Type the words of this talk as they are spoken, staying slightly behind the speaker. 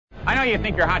know you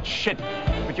think you're hot shit,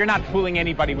 but you're not fooling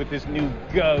anybody with this new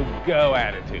go-go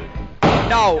attitude.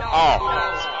 No. Oh.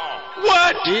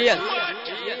 What? Yeah.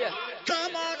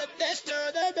 Come on and dance to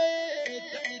the beat.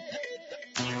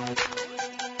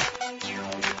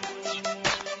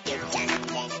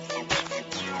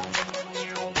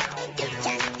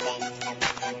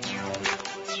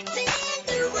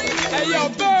 Hey yo,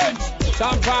 birds!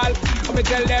 Sampal, come and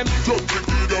tell them. Just pick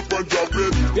it up and drop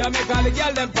it. We are make all the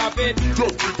girl them pop it.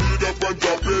 Just pick it up and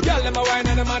drop it. Girl them a wine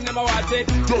and the man them a watch it.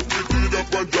 Just pick it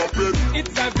up and drop it.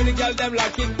 It's time for the girl them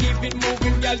lock it. Keep it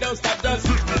moving, girl don't stop just.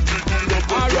 Pick it up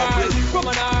and drop Alright, it. from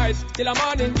an eyes till the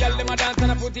morning. Girl them a dance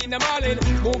and a put in them all in.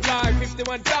 Move like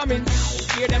 51 jamming.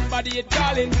 Hear them body it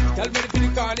calling. Tell me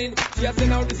the calling. She a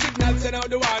send out the signal, send out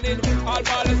the warning. All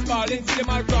ballers falling, see them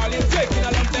all crawling. Shaking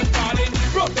all of them falling.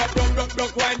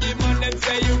 Rock, wine the man them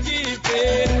say you keep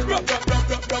it. Rock,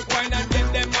 wine and get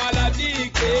them all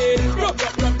addicted. Rock,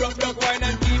 wine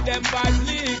and keep them vibes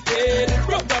lifted.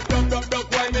 Rock,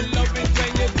 wine me love it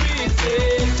when you twist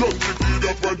it. Just pick it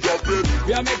up and drop it.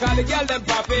 We a make all the girl them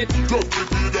pop it. Just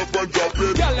pick it up and drop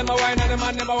it. Girl them a wine and the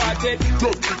man them a watch it.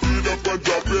 Just pick it up and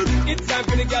drop it. It's time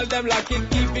for the girl them lock it.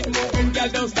 Keep it moving, girl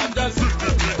don't stop just. Pick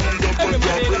it up and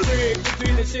Everybody in drop a it. break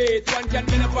between the sheets. One can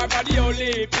win a part of the whole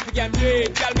leap. If you can do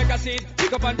it, girl make a seat.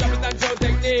 Pick up and drop it and show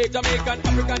technique. Jamaican,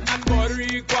 African and Puerto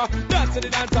Rico. Dance to the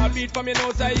dancehall beat from your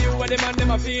nose. Say you and the man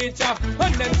them a feature.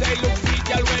 And them say look sweet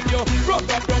girl when you rock,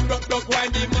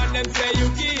 wine. The man them say you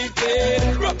keep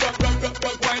it. Rock,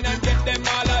 wine and get them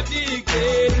all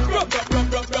addicted. Rock,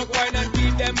 wine and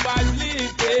keep them vibes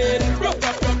lifted. Rock,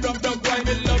 wine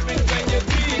me love it when you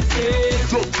twist it.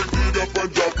 Just pick it up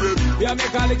and drop it. We a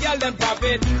make all the girl them pop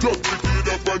it. Just pick it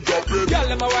up and drop it. Girl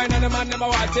them a wine and the man them a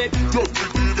watch it. Just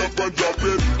pick it up and drop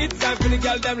it. It's time for the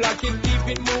girl them lock it. Keep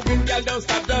it moving, girl don't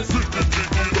stop just. Pick it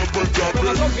up and drop From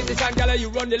a it. competition, girl you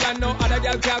run the land. No other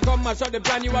girl can't come and shut the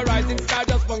plan. You a rising star,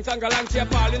 just funk and galang. She a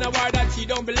fall in a war that she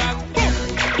don't belong.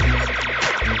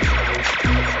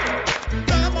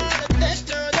 Come on and dance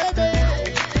to the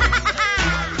beat.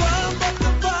 Pump up the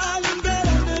volume, get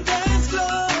on the dance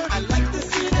floor. I like to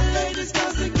see the ladies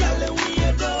cause the girl that we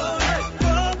adore.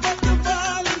 Pump up the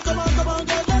volume, come on,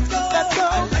 girl, let's go. Let's go.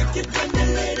 I like it when the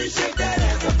ladies shake that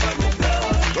ass up on the floor.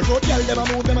 But no girl them a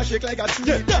move, them a shake like a tree.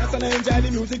 Dance and enjoy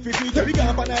the music for free. Carry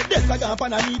gone pan a desk, I gone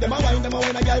pan a knee. Them a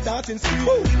wine, a girl dancing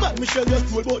street. Man, Michelle just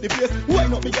told about the place.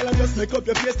 Wine up me girl and just make up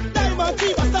your face. Diamond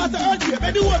fever start to earthquake.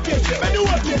 Bend the whole place,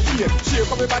 shake.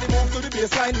 Shake up everybody move to the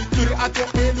baseline. Do the hot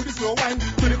up, do the slow wine.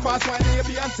 Do the fast wine, A, B,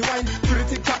 and C wine. Do the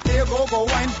tick tock, there go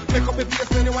wine. Make up the place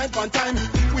when you wine one time.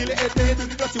 Wheel it, do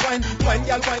the dirty wine. Wine,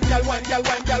 girl, wine.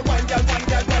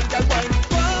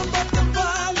 Pump up the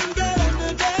volume, get on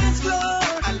the dance floor.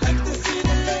 I like to see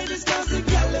the ladies cause the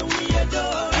girl that we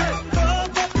adore.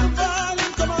 Pump up the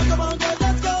volume, come on, girl,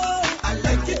 let's go. I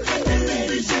like it when the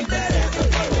ladies shake that ass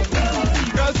up on the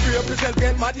floor. Girls free up yourself,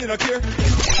 get mad, you don't care.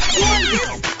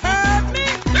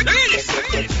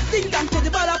 Ding dong to the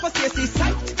ball up a Stacy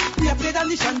sight. We have played on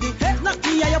the shandy. Knock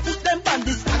me and you put them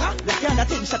bandits. Look on the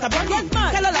thing, shut up, get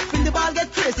mad. Tell a laugh in the ball,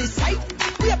 get crazy sight.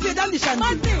 We have played on the shandy.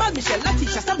 Mad Michelle, La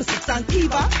teacher, Samba Six and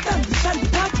Kiva. Down the shandy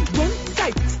party. Run,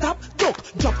 side, stop, duck.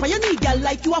 Drop on your knee, girl,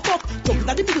 like you a fuck. Jumping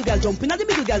at the middle, girl, jumping at the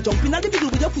middle, girl, jumping at the middle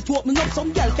with your foot opening up.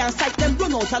 Some girl can't sight them,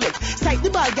 run out a look. Sight the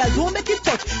ball, girl, don't make it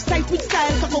touch. Sight with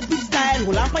style, cock up with style.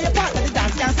 Hold on for your partner, the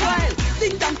dance can smile.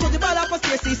 Ding dong to the ball up a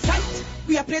Stacy sight.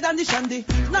 We have played on the shandy.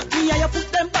 Knock me and you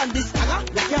put them bandits.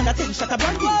 Look on the thing, shut up,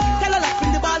 brandy. Tell a laugh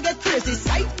in the ball, get crazy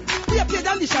sight. We have played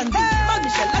on the shandy. Mad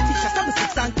Michelle, La teacher, Samba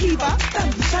Six and Kiva. Down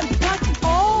the shandy party.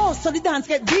 Oh, so the dance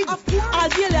get big. All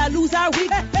girl I lose her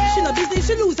wig. She no business,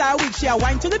 she lose her wig. She a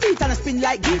wine to the beat and a spin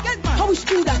like gig. How we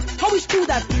do that? How we do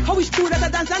that? How we do that? A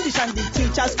dance on the shandy.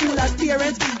 Teachers, schoolers,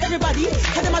 parents, everybody.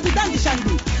 Tell them I do dance the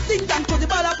shandy. Ding dong to the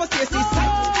ball up a Stacy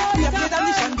sight. We have played on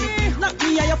the shandy. Knock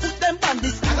me and you put them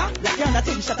bandits. Like on the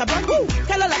thing, shut up, brandy.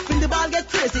 Tell a laugh in the ball, get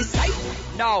crazy sight.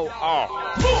 No. Oh.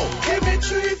 Give me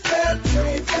 3 step,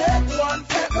 1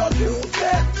 step, no 2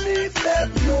 step, 3 step,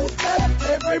 2 step,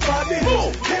 everybody.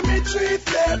 Give me 3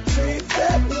 step,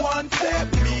 1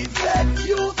 step, 3 step,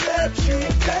 you step, she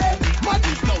step.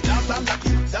 Madness now, dance and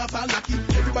lucky.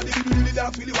 Everybody do the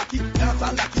dance really wacky. Dance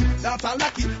and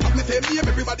lucky. Have me same name,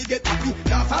 everybody get happy.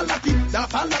 Dance and lucky.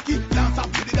 Dance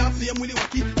up to the dance name really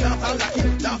wacky. Dance and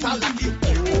lucky.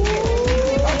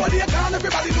 Nobody a can,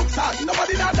 everybody look sad.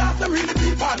 Nobody not dance, them really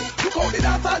feel bad. Look how the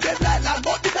dance all dead like that.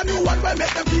 But it's a new one where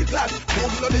make them feel glad.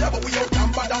 Don't know there, but we out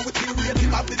and bad and we still rate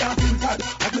him as the dancing god.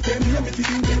 Have me same name, me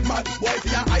feeling get mad. Boy, see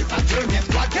your eyes and turn, yes,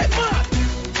 what get mad.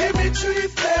 Give me 3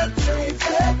 step,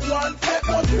 1 step,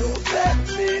 no 2 step,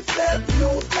 3 step,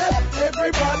 2 step.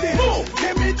 Everybody move.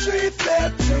 Give me 3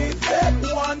 step,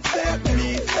 1 step,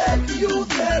 3 step, 2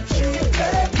 step, 3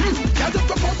 step. Girl, just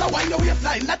come out and wind your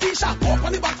waistline. Latisha, up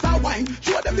on the box and wine.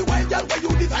 Show them the wine, girl, where you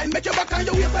design. Make your back and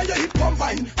your waist and your hip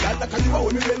combine. Girl, like you are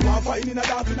women well want fine in a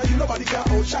dance, and you nobody can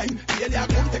outshine. Delia,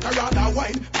 come take a round and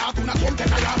wine. Cartoona, come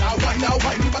take a round and wine. Now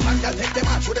wine, if a song, girl, take them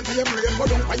out. Show them to your brain. Go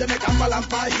down for your neck and balance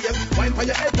my ears. Wine for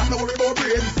your head, don't worry about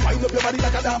brains. Wind up your body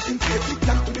like a dancing tape. Tick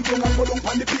tock to the ground and go down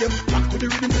on the pace. Rock to the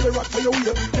rhythm, to the rock for your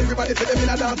wave. Everybody say them in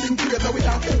a dancing craze, so we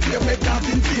dancing craze, make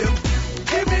dancing fame.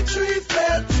 Give me 3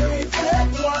 step, 1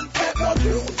 step, no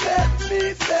 2 step,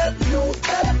 3 step, 2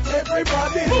 step.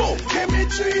 Everybody move. Give me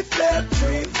 3 step,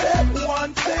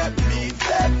 1 step, 3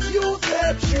 step, 2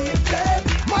 step, 3 step.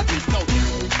 What is now?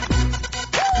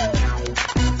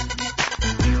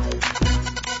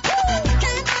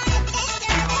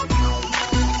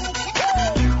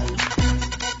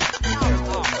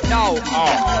 No.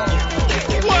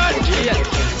 What? Yes.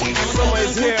 Summer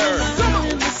is here.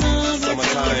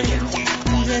 Summertime.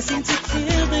 Dressing to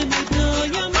kill when you blow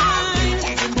your mind.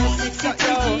 And those sexy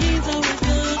queens always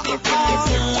looking for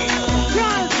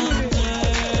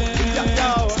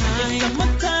It's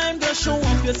summertime, girl, show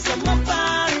off your summer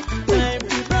body. Time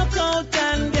to rock out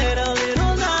and get a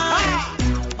little naughty.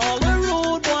 All the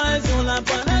rude boys all up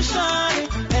on a shawty.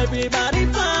 Everybody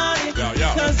party,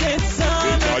 cause it's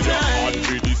summertime.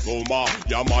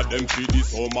 Yeah, madam for the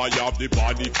summer, you have the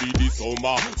body for the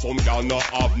summer. Some gal not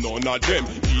have none of them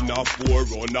in a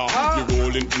 4Runner. You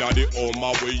rolling in the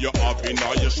Hummer where you have in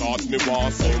all your shots, me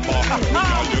want summer.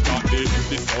 Girl, you got the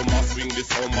summer swing, the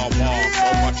summer walk.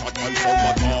 Summer chat and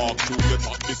summer talk. True, you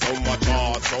got the summer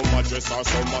chart. Summer dress or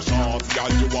summer shorts.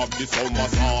 Girl, you have the summer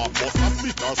soft. Bust a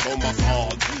split or summer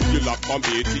salt. You lock from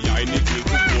ATI, Nickel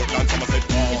to Portland, Somerset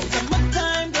Falls. It's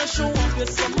summertime, girl, show off your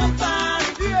summer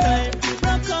body. Time to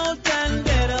rock out and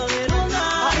get a little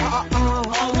naughty.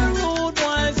 All the rude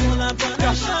boys all up on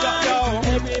the shine.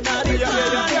 Everybody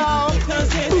party,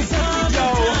 cause it's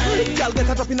summertime. Girl, get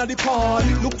a drop in the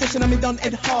party. Look fresh and me done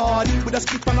head hard. With a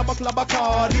skip and a buckle of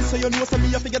Bacardi. So you know, so me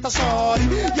have to get a shorty.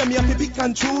 Yeah, me have to pick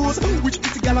and choose. Which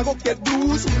pretty girl I go get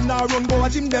bruised. Now run, go a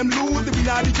gym, them lose. The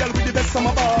winner, the girl with the best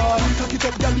summer body. Cock it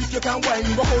up, girl, if you can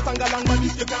wine. Rock out and galang, man,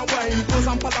 if you can wine. Close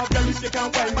and pal out, girl, if you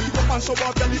can wine. Back it up and show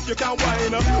up, girl, if you can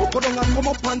wine. Go down and come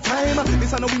up on time.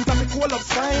 This and a winter, the cool up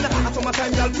sign. At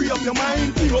summertime, girl, free up your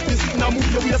mind. Free up this thing, now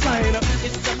move your waistline.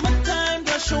 It's summertime,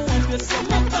 girl, show off your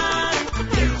summer body.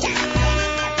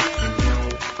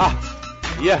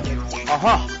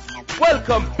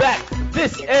 Welcome back.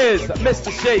 This is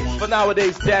Mr. Shake for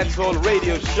Nowadayz Dancehall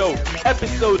Radio Show,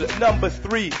 episode number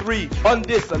 3 on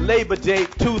this Labor Day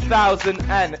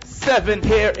 2007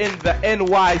 here in the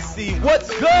NYC. What's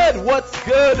good? What's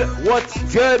good? What's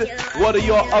good? What are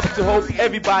y'all up to? Hope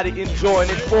everybody enjoying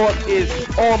it. Fall is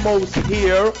almost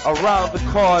here, around the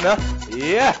corner.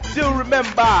 Yeah, do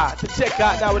remember to check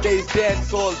out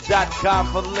NowadayzDancehall.com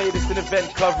for the latest in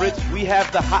event coverage. We have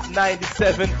the Hot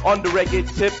 97 on the reggae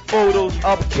tip. Photos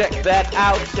up, check that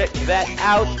out,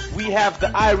 We have the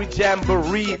Irie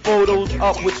Jamboree photos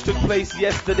up, which took place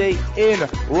yesterday in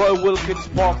Roy Wilkins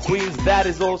Park, Queens. That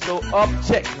is also up,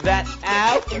 check that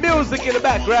out. Music in the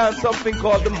background, something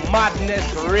called the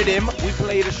Madness Rhythm. We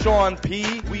played a Sean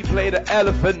P, we played a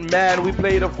Elephant Man, we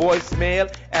played a voicemail,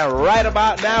 and right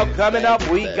about now, coming up,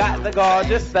 we got the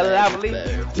gorgeous, the lovely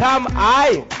Tam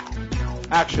I.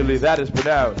 Actually, that is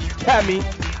pronounced Tammy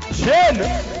Chen.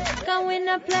 Going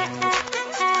to play,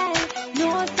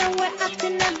 know that we're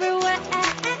acting everywhere.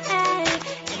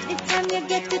 Anytime you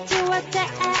get to do a day,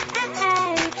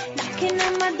 knocking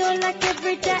on my door like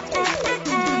every day.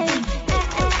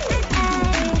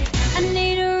 I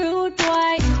need a rude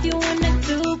boy, if you wanna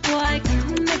do boy,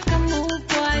 make a move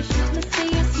boy, shoot me see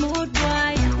you smooth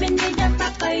boy. Me need a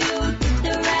proper youth,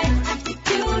 the right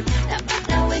attitude, that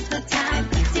better waste no time,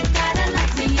 'cause you gotta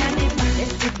like me anyway.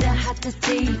 This is the hottest T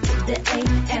to the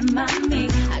A-M on me.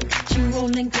 I got you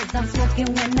rolling 'cause I'm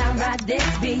smoking when I ride this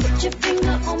beat. Put your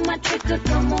finger on my trigger,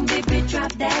 come on baby,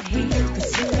 drop that heat.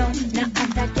 'Cause you know, now I'm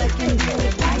that girl can do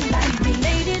it right like me.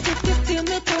 Ladies, if you feel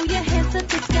me, throw your hands up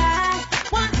the sky.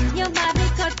 Want your body,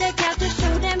 cut that out to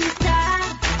show them your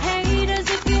style. Haters,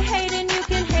 if you hating, you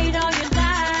can hate all your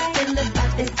life. Feel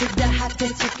about this is the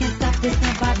hottest, you can stop this,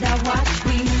 nobody watch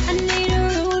me. I need a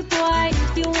rude boy,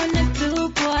 if you wanna do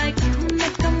boy,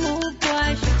 make a move boy,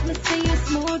 shoot me see you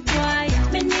smooth boy.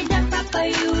 Me need a proper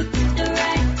youth, the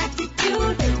right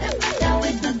attitude, that better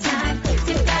waste no time, 'cause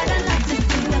you gotta like to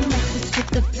see the message with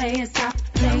the players, stop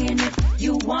playing if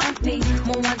you want me.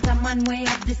 More want a man way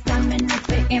up this time and if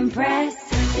it impress.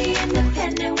 Sexy,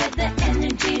 independent with the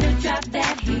energy to drop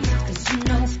that heat. 'Cause you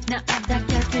know, now other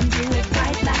girls can do it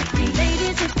right like me.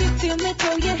 Ladies, if you feel me,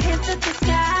 throw your hands to the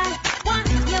sky. Want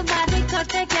your body, cut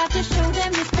that girl to show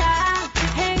them your style.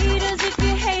 Haters, if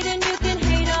you hating, you can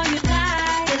hate all you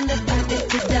like. Till the body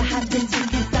to the hot things, you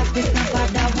can't stop this,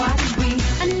 nobody watch me.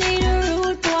 I need a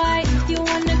rude boy, if you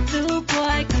wanna do,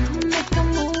 boy. Come make a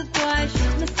move, boy.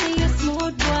 Show me see you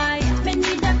smooth, boy. Me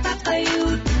need a proper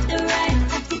youth, the right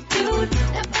attitude.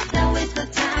 Don't better waste the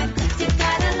time, 'cause you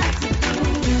got a lot to do.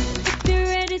 If you're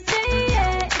ready, say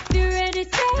yeah. If you're ready,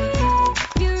 say yeah.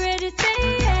 If you're ready, say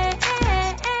yeah.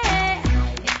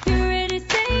 If you're ready,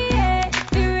 say yeah. If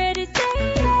you're ready, say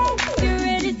yeah. If you're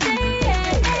ready, say yeah.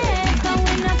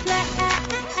 Going up like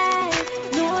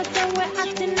no other way,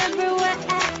 acting everywhere.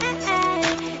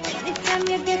 Anytime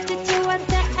you get it, you are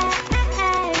there.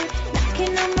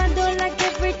 Knocking on my door like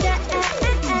every day.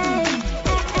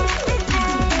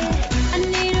 I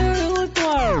need a rude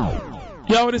boy.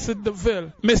 Yo, this is the Ville.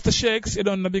 Mr. Shakes, you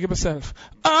don't know, big up yourself.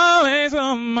 Always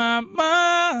on my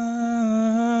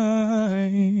mind.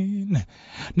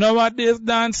 Nowadayz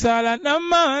Dancehall and the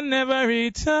man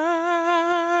every time.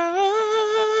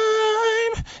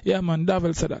 Yeah, man,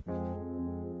 Davil said that.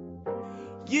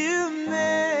 You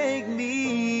make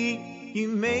me, you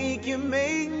make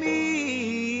me.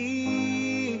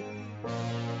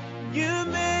 You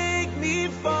make me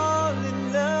fall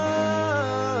in love.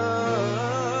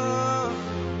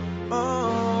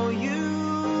 Oh,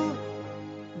 you,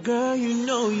 girl, you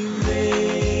know you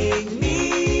make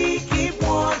me keep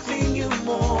wanting you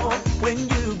more. When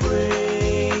you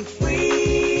break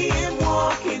free and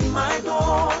walk in my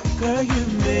door, girl, you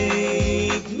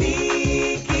make me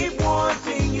keep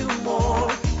wanting you more.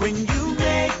 When you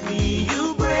make me,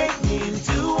 you break me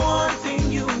into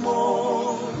wanting you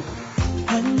more.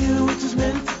 I knew it was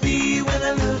meant to be when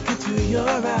I look into your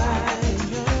eyes.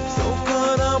 So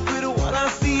caught up with what I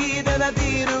see that I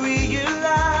didn't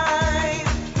realize.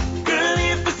 Girl,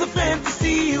 if it's a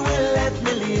fantasy, well, let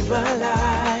me live a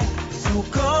lie. So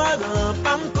caught up,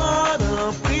 I'm caught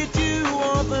up with you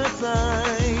all the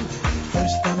time.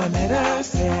 First time I met her,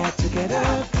 said together,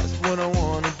 that's what I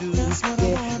wanna do.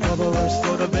 Yeah, all the worse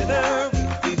for the better,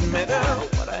 it didn't matter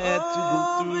what I had to go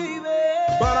through.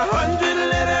 But 100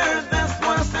 letters, that's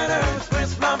what I said her,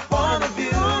 express my point of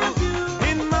view.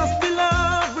 It must be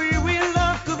love, real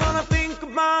love, 'cause all I think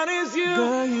about is you.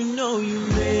 Girl, you know you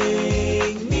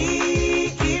make me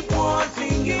keep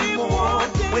wanting you more.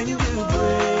 When you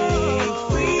break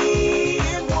free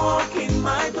and walk in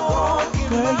my door,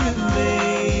 girl, you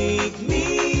make me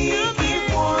keep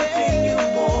wanting you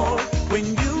more. When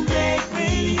you make me,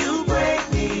 you break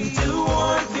me into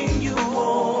wanting you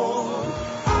more.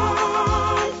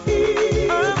 I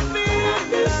feel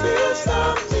this is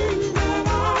something that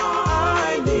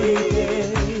I need.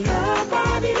 Your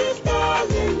body's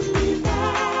telling me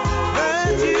that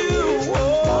you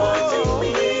wanting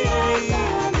me as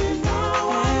that is all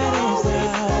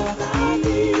I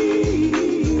need.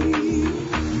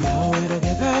 Now we're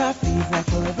together, feels like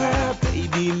forever,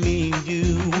 baby, me and you.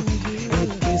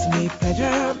 It gives me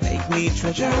pleasure, make me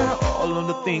treasure all of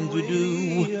the things we do.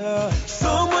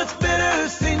 So much better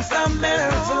since I met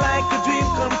her, it's like a dream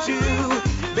come true.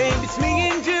 Baby, it's me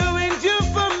and you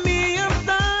for me. I'm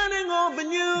starting over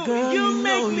new. Girl, you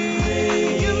make me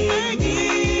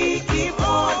keep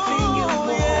wanting you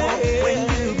more. When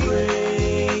you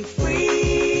break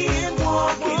free and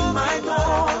walk in my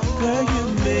door, girl, you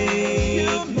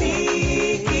make me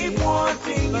keep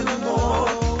wanting you more.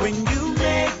 When you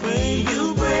make me, you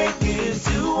break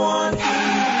into wanting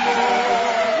you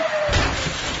more.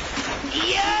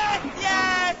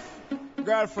 Yes.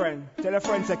 Girlfriend, tell a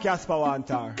friend say Casper want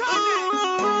her.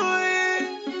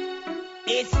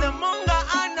 It's the Munga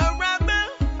and the Rebel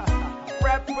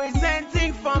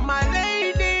representing for my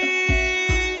lady.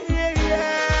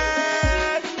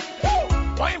 Yes.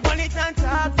 Wine on it and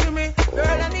talk to me.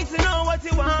 Girl, I need to know what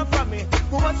you want from me.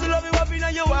 Who wants to love you up in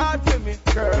your heart to me?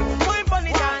 Girl, wine on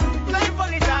it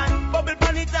and bubble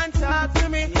on it and talk to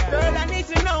me. Girl, I need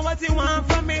to know what you want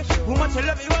from me. Who wants to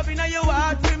love you up in your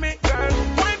heart to me? Girl,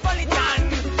 wine on it and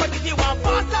but if you want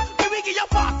faster, we will give you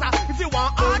faster. If you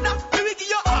want harder, we will give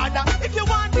you harder. If you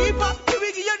want deeper, we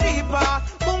will give you deeper.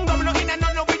 Bunga no in and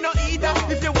no we no either.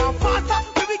 If you want faster,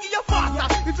 we will give you faster.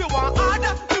 If you want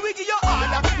harder, we will give you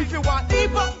harder. If you want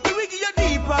deeper, we will give you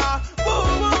deeper.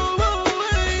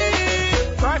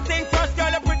 First thing first,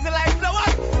 girl, you're pretty like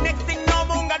flowers. Next thing, no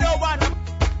Munga don't want.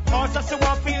 Also, she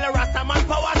want feel the Rasta man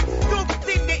powers. Look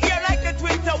in the ear like the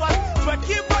Twin Towers. But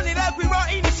keep running like we were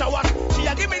in the shower.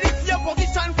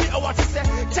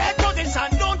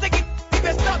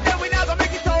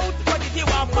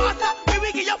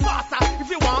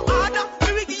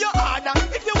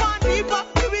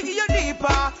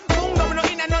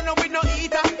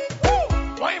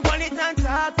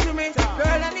 talk to me.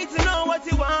 Girl, I need to know what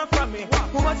you want from me.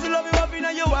 How much you love me up in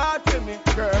your heart to me.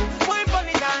 Girl, wine pon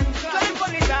it and climb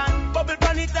pon it and bubble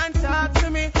pon it and talk to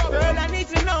me. Girl, I need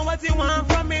to know what you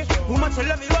want from me. How much you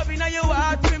love me up in your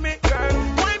heart to me. Girl,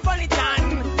 wine pon it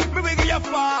and me will give you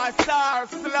fast or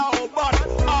slow. But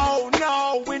oh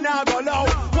no, we not go low.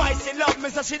 Why she love me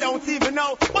so she don't even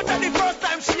know. But at the first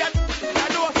time she had,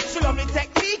 I know she love me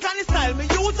technique and the style me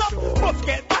use up. Buff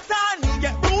get better and he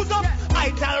get bruised up. I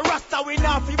tell Rasta we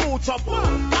not fi boot up.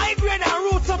 I grade and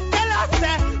roots up. Tell her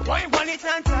say, wine pon it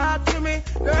and talk to me.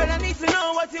 Girl, I need to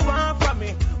know what you want from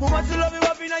me. How much you love me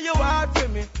up in your heart to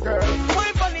me. Girl,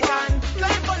 wine pon it and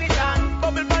climb pon it and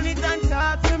bubble pon it and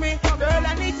talk to me. Girl,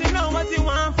 I need to know what you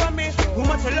want from me. How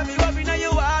much you love me up in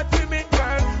your heart to me.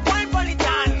 Girl, wine pon it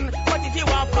and. But if you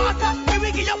want faster, we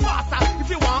will give you faster. If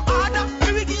you want harder,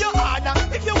 we will give you harder.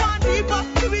 If you want deeper,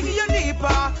 we will give you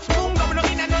deeper. Boom, come no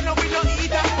in and no we don't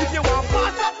either. If you want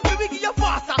faster, we will give you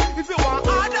faster. If you want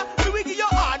harder, we will give you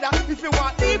harder. If you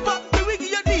want deeper, we will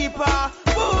give you deeper.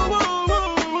 Boom, boom,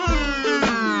 boom, boom.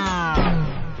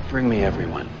 Bring me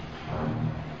everyone.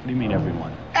 What do you mean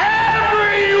everyone?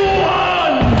 Everyone!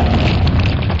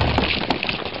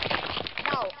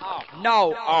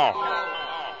 No.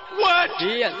 What?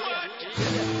 Yes.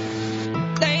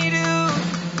 They do.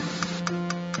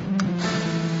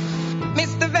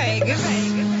 Mr. Vegas.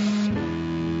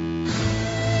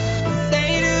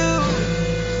 They do.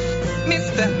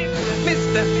 Mr.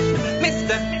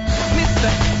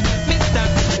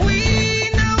 We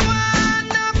no want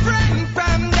no friend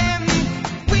from them.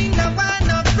 We no want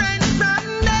no friend from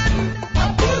them.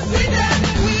 Pussy them.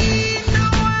 We no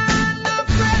want no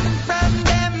friend from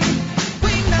them.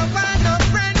 We no want no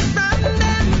friend from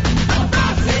them.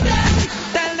 Pussy them.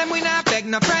 Tell them we not beg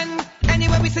no friend.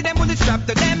 Anyway we see them, we'll strap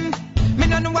to them. Me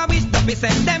no know why we stop, we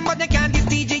send them, but they can't this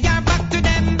DJ are back to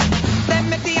them. Them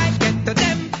make the eyes get to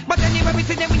them, but anyway we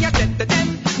see them, we are dead to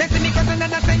them. They see me cousin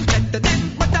and I send dead to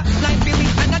them, but the life be we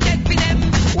and I dead for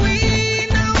them. We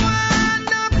no want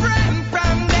no friend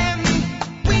from them.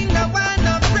 We no want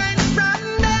no friend from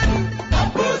them.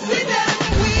 Pussy them.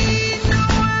 We no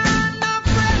want no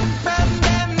friend from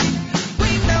them. We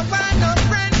no want no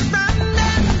friend from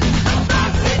them.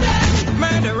 Pussy them.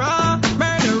 Murderer.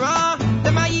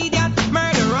 Them a idiot.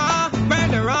 Murderer.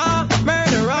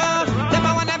 Them a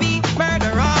wanna be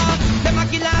murderer. Them a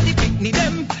kill all the picnic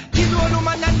them. Kill old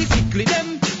woman and the sickly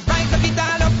them. Rise up it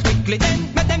all up quickly then.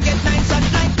 Let them get 9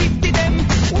 shots like 50 them.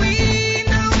 We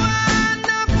no want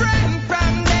no friend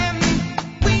from them.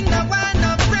 We no want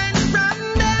no friend from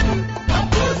them.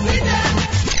 Pussy them.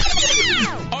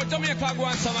 Oh, Jamaica go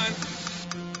on, some man.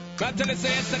 But tell you say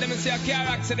yesterday me see a car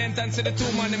accident and see the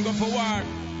two man them go for war.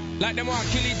 Like them want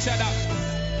kill each other.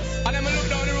 And then me look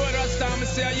down the road Rasta and me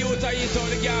see a youth a eat all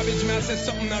the garbage. Me I say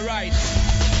something not right.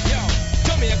 Yo,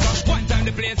 Jamaica, one time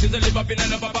the place used to live up in a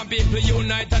love up and people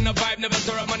unite and the vibe never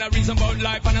stir up. Man a reason about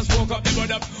life and I spoke up the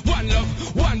blood up. One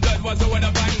love, one blood was the word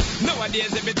of man.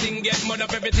 Nowadays everything get mud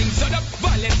up, everything sod up.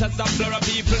 Violence has stopped flora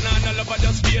people now no love but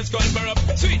just fear skull burr up.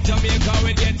 Sweet Jamaica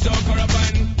we get so corrupt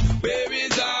and where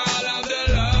is all of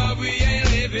the love? We ain't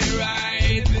living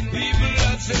right. People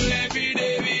hustle every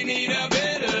day, we need a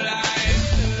better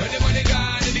life. When the money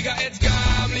gone, the bigger it's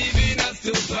gone, leaving us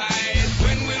to fight.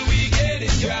 When will we get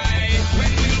it right?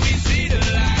 When will we see the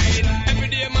light? Every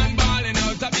day man balling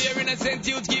out, a bare innocent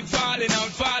youth keep falling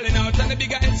out, and the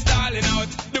bigger it's stalling out.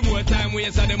 The more time we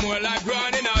waste, the more life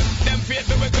running out. Them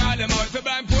faithful we call them out, for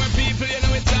blind poor people, you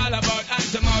know it's all about hand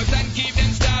to mouth and keep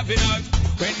them starving out.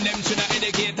 When them should have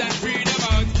educate and free them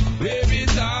out. Where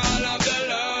is all of the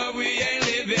love? We ain't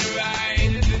living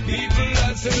right. People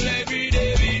hustle every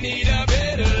day, we need a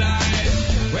better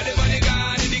life. When the money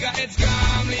gone, the bigger it's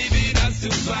gone, leaving us to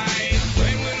fight.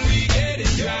 When will we get it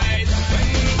right? When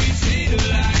will we see the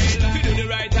light? We do the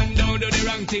right and don't do the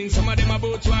wrong thing. Some of them are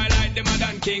both twilight, them are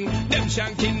done king. Them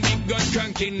shanking, big gun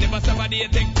cranking. Never stop a day,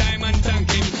 take time and thank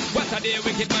him. What a day,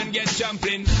 wicked man get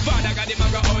jumping. Father got him a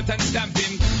go out and stamp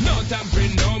him. No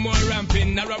tampering, no more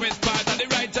ramping. Narrowest part of the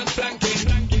righteous flanking.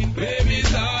 Where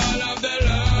is all of the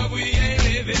love? We ain't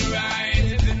living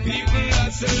right. People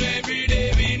hustle every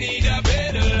day, we need a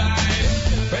better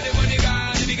life. When the money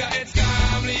gone, the bigger it's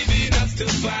gone, leaving us to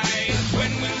fight.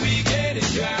 When will we get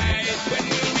it right? When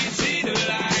will we see the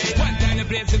light? One time the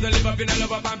place is to live up in a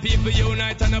love up and people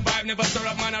unite and the vibe never stir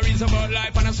up. Man, I reason about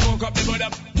life and I smoke up the blood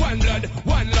up. One blood,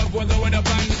 one love was the word up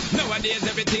and nowadays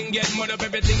everything get mud up,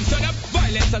 everything sod up.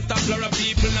 Violence has stopped flora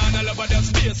people now, no love but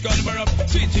just space skull burr up.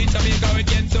 Sweet Jamaica we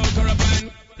get so corrupt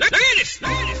and ladies.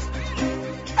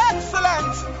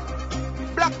 Excellent.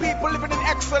 Black people living in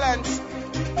excellence.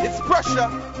 It's pressure.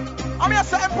 I'm here,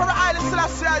 Emperor Island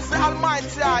Selassie is the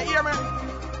Almighty. Hear me?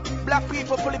 black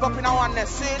people to live up in our oneness,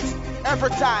 see it? Every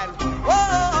time.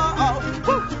 Whoa,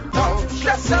 don't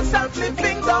stress yourself, leave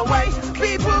things away.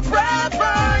 People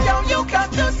prefer, yo, you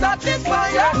got to satisfy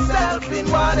yourself in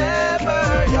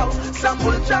whatever, yo. Some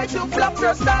will try to flop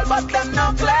your style, but them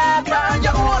not clever.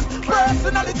 Your own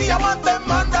personality, I want them,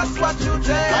 and that's what you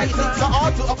take. Right, it's so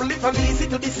hard to uplift and easy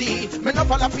to deceive. Me no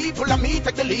follow people, and me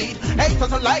take the lead. Haters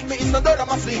don't like me, it's no dirt on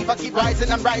my sleeve. I keep rising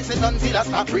and rising until I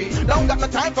stop free. Don't got no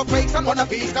time for fakes and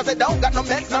wannabes, cause they don't got no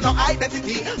mix, no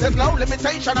identity. There's no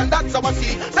limitation, and that's how I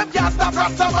see. Them can't stop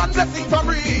Rasta and blessing from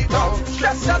me. Don't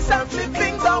stress yourself, leave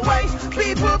things away.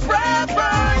 People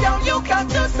prefer, yo, you got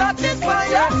to satisfy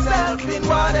yourself in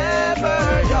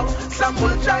whatever, yo. Some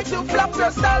will try to flop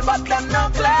your style, but them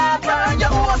not clever.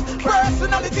 Your own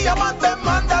personality, I want them,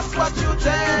 and that's what you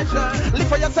treasure. Live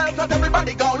for yourself, not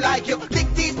everybody go like you.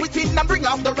 Dig deep within and bring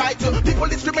out the right to. People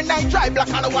discriminate, try black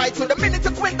and white to. The minute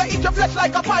you quit, they eat your flesh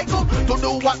like a pike. To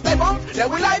do what they want, they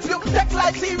will life you. Take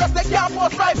life serious, they can't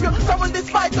force life you. Some will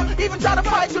despite you, even try to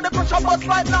fight you. They push up us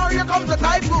right now, here comes the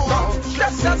typhoon. Don't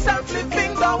stress yourself, leave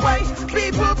things away.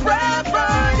 People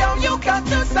prefer, yo, you got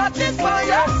to satisfy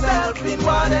yourself in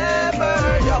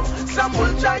whatever, yo. Some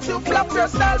will try to flop your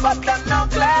style, but them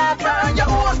not clever. Your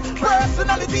own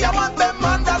personality, I want them,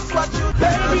 and that's what you do.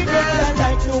 Baby girl, I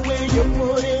like the way you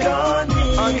put it on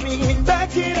me.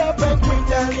 Back it up and quit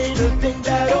that little thing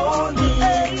that on me.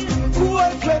 Hey,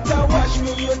 cool sweater, wash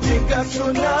me, you think a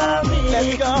tsunami.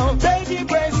 Let's go, baby,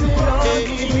 brace it on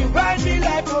me. Ride me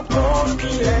like a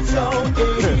pony, let's go.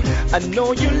 Hey. I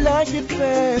know you like it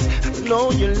fast, I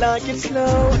know you like it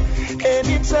slow.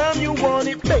 Anytime you want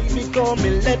it, baby, call me,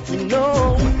 let me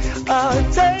know.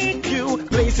 I'll take you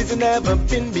places you've never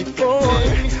been before.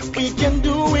 We can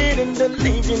do it in the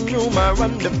living room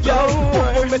around the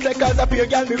floor. Me say cause up here,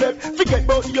 girl, me rep. Forget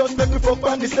about your step, we fuck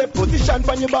on the step. Position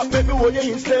from your back, baby, hold you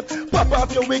in step. Pop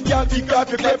off your wig, girl, pick off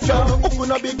your clip. Who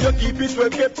not big, you keep it well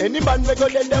kept. Any man we go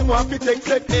let them want to take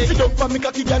sex. Sit up for me,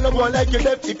 cocky, girl, no one like you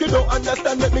left. If you don't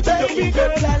understand, let me give you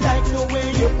girl, I like the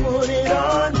way you put it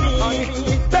on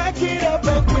me. Back it up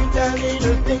and quit that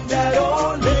little thing that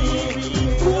on me.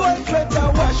 Cool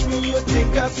sweater, wash me, you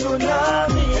think a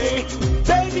tsunami.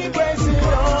 Baby, brace it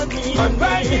on me. And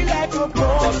ride me like a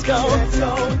pony. Let's go.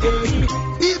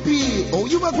 EP, oh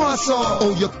you a going so.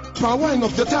 Oh you wine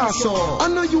up the torso. I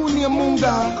know you name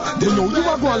Munga. They know you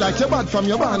are going like your bad from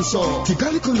your band so. Take a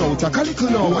little now, take a little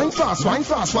now. Wine fast, wine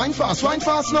fast, wine fast, wine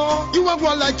fast now. You are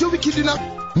going like you wicked in a.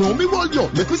 No me hold you,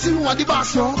 make we see who are the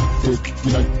boss now. Take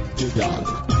me like the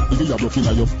girl. If you are broken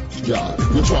at your girl.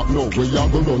 You drop now where you are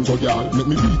going run go girl. Make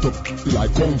me beat up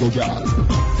like Congo girl.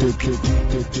 Take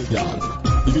girl.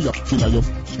 If you are broken at your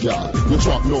girl. You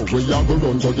drop now where you are going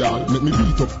run go girl. Make me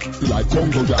beat up like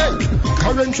Congo girl. Hey,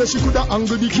 Karen says she coulda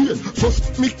angle the cane.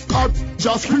 First me car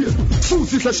just create.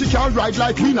 Susie says she can ride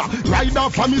like winner. Ride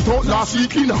off from it out last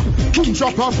week dinner. King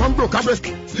drop her from broke her breast.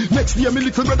 Next day my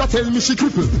little brother tell me she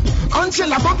crippled.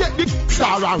 Angela go get the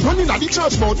star and running at the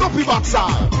church mouth up the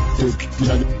backside. Take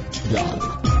girl.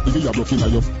 If you are broken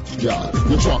at your girl.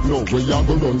 You drop now where you are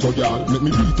going run go girl. Make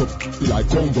me beat up like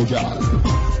Congo girl.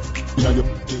 In your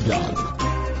girl.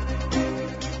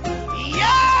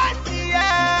 Yes,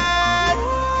 yes.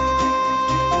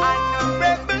 I'm a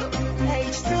rebel.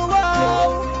 H2O.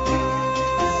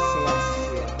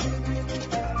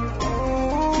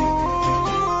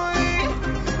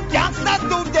 Youngsters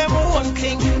do them own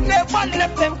thing. Never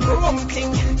left them chrome thing.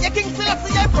 You King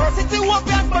Selassie University walk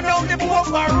back, but now they walk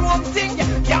my own thing.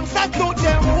 Youngsters do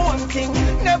them own thing.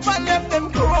 Never left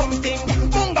them chrome thing.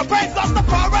 Munga praise of the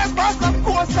power first, of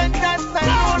course, and that's an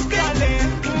own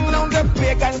thing. Now the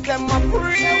pagans them a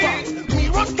free. Me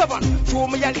run stubborn, show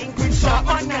me a link with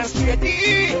Shaman and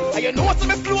Shady. And you know what's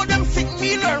me flow them sick,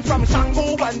 me learn from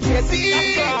Shango and Jesse.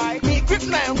 Me grip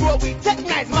 9 grow with Tech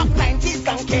 9, Mark 90s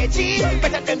and KG.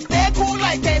 Better them stay cool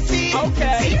like they see.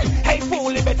 Okay. Hey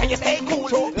fool, better you stay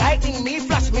cool. Lightning me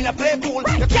flash, me na play cool.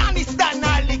 You can't stand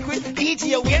now liquid.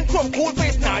 DJ Wayne from Cool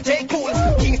Face now J Cool.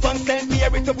 Kingston sent me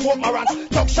every to Port Moran.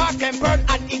 Talk short tempered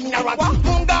and ignorant.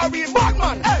 Munga real bad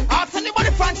man. Ask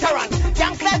anybody from Taran.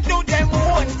 Youngsters do them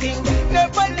one thing.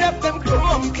 Never left them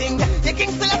chrome thing. The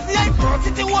King Selassie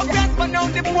University walk back, but now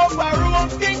they walk my own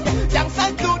thing.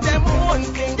 Youngsters do them one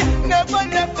thing. Never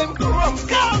left them chrome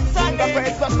thing. The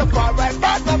praise of the far right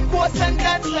part, of course, and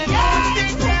that's the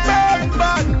thing. Burn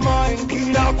bad mind. We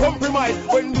now come compromise.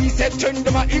 When we set trend,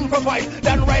 them a improvise.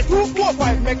 Then right 2, 4,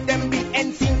 5, make them beat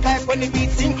and sync like when the beat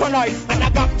synchronize. And I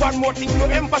got one more thing to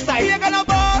emphasize. You gonna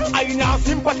ball? I now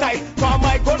sympathize. For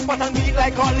my gun pattern beat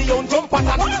like all Leon drum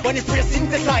pattern. When it's free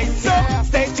synthesize. So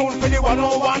stay tuned for the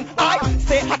 101. I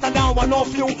stay hotter than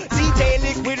 102. CJ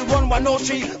Liquid run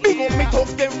 103. Big up me talk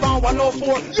them from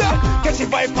 104. Yeah, catch the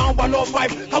vibe from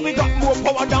 105. And we got more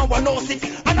power than 106.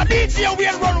 And the DJ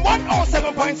will run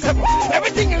 107.7.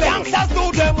 Everything youngsters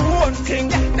do them one thing.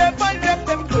 Never left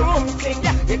them chrome thing.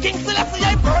 The King Selassie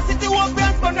University was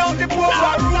brands, but now the poor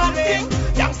are running.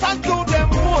 Youngsters do them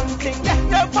one thing.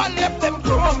 Never left them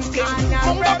chrome thing.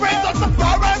 From the brains of the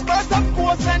foreign birds, of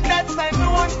course, and that's my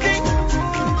one thing.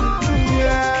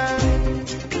 Yeah.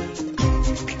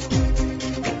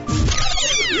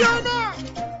 Yeah, man.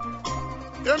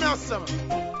 Hear me out, son.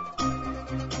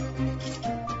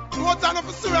 No time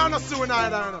for suing, I'm not suing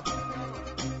either.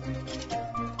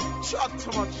 Chat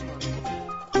too much, man.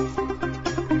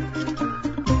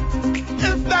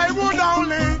 If they would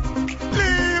only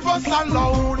leave us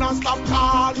alone and stop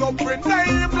calling up with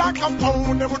name like a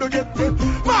phone, they would get me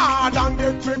mad and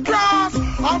get me cross.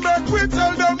 And make we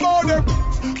tell them all them,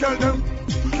 tell them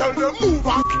move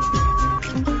on.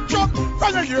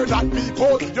 When you hear that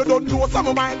people, you don't know some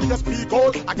of mine just speak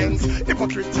out against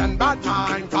hypocrites and bad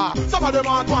minds. Some of them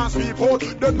are advanced people,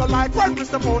 them not like when we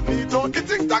step out need to. They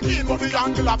think that in of the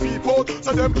angular people.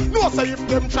 So them no say if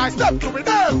them try step to me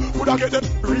them, would I get them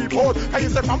report? Can you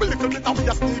say from a little bit and we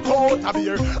just sneak out of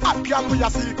here? At girl we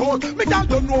just sneak out. Me girl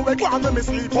don't know where go and me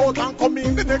sleep out and come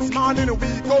in the next morning a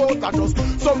week out. And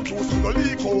just some juice will go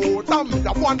leak out. And me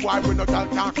have one boy when no girl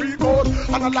can't freak out.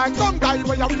 And I like some guy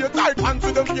when you wear tight pants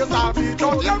with them face off.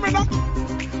 Don't hear me now.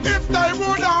 If they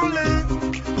would only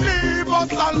leave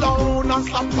us alone and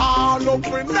stop call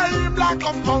up with name like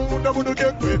a phone, they would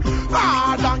get me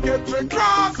mad and get me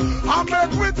cross. And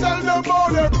make we tell them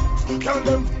all them,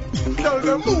 tell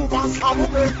them move and stop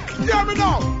me. Hear me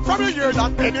now. From you hear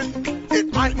that edit,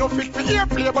 it might not fit for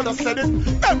airplay, but I said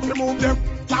it. Them to move them.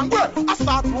 And well, I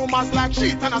start rumors like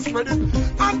shit and I spread it.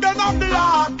 And then off the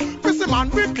yard, busy man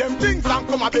with them things and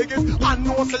come a beg it. And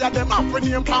no say them have with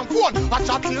name from phone. I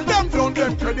chat till them down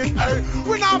them credit. Hey,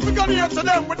 we not figure here to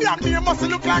them. With their name must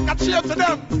look like a cheer to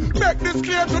them. Make this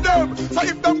clear to them. So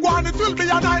if them go on, it will be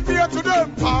a nightmare to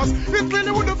them. Cause it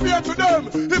really wouldn't fear to them.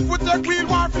 If we take real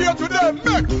warfare to them.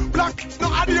 Make black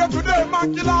no adhere to them.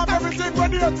 And kill off everything we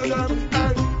dear to them.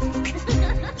 Hey.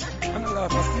 I'm not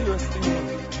laughing seriously.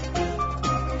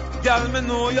 Girl, me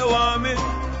know you want me.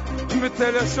 Me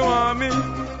tell you she want me.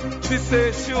 She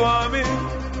say she want me.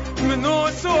 Me know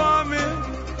she want me.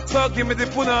 So give me the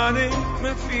punani.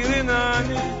 Me feeling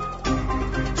honey.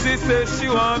 She say she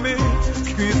want me.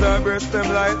 Squeeze her breast them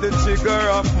like the trigger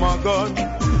of my gun.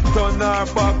 Turn her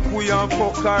back, we and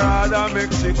fuck her hard and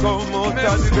make she come out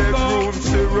of the bedroom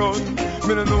she run.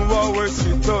 Me no know where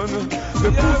she done. The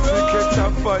pussy catch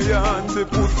a fire and the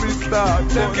pussy start.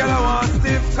 Them girl I want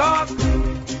stiff cock.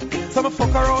 So me fuck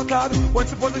her out hard when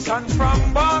she position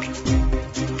from back.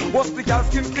 What's the girl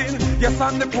skin clean? Yes,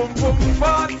 and the pum pum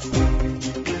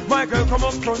fat. My girl come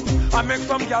up front and make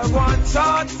some girl go and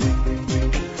chat.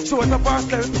 She wet up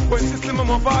herself when she see me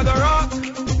move on the rock.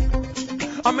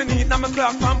 I'm in heat now me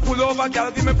clock and pull over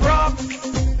girl give me props.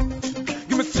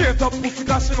 Give me straight up pussy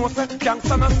cause she know say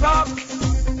gangsta no socks.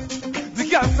 The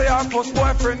girl say her first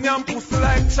boyfriend yam pussy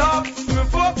like chops. Me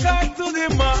fuck her to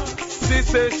the max. She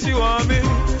say she want me.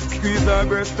 Squeeze her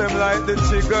breast them like the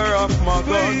trigger of my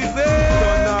gun.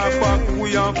 Turn her back,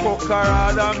 we and fuck her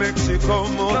hard and make she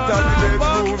come out of the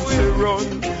bedroom she run.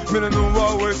 Me no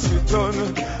know where she done.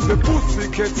 The pussy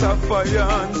catch a fire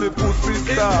and the pussy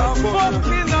start burn. It's a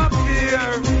fucking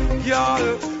affair,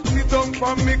 y'all. Sit down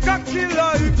for me cocky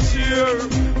like cheer,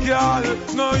 y'all.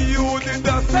 Now you did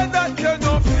I say that you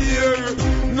no fear.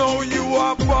 Now you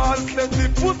are ball set the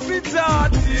pussy jar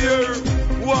here.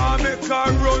 Want make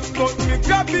her run, but me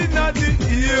grab in at the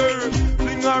ear.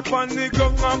 Fling her pan the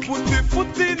gun and put the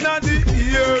foot in at the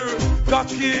ear.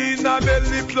 Cocky in her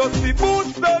belly plus the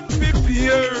boots don't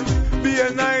prepare. Be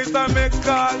a night and make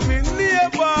call me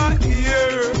neighbor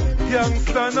here.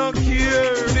 Youngster no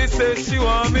care. She say she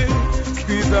want me.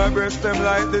 Squeeze her breast them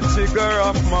like the trigger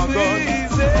of my gun.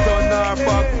 Turn her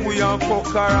back, we and fuck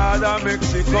her hard and make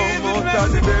she come out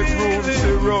of the bedroom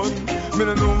she run. Me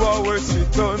no know where she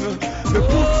done. The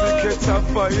pussy catch a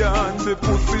fire and the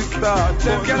pussy start.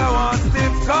 Them girl I want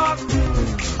stiff cock.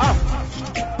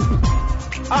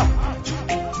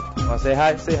 Oh, say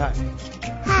hi, say hi.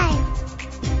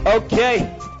 Hi.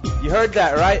 Okay. You heard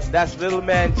that, right? That's little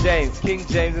man James, King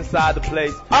James inside the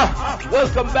place.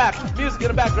 Welcome back. Music in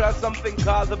the background, something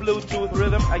called the Bluetooth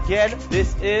rhythm. Again,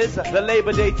 this is the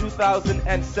Labor Day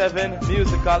 2007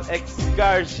 musical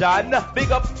excursion.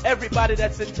 Big up everybody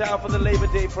that's in town for the Labor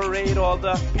Day parade, all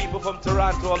the people from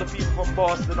Toronto, all the people from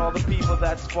Boston, all the people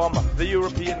that's from the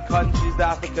European countries, the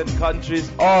African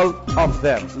countries, all of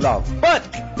them. Love.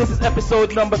 But this is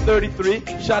episode number 33.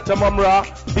 Shatta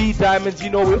Mumra, B Diamonds, you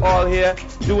know we're all here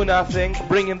doing our thing,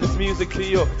 bringing this music to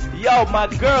you. Yo, my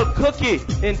girl Cookie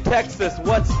in Texas,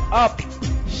 what's up?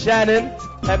 Shannon,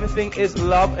 everything is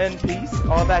love and peace,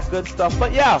 all that good stuff.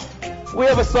 But yeah, we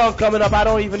have a song coming up. I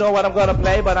don't even know what I'm gonna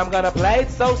play, but I'm gonna play it,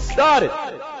 so start it.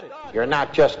 You're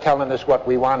not just telling us what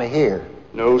we want to hear.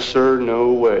 No, sir,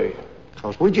 no way.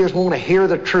 Because we just want to hear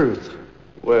the truth.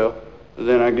 Well,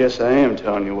 then I guess I am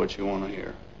telling you what you want to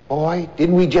hear. Boy,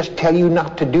 didn't we just tell you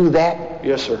not to do that?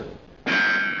 Yes, sir.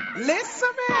 Listen.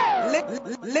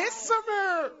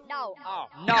 No.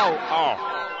 No.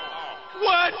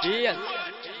 What? Yes.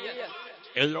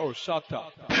 Hello, shut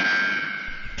up.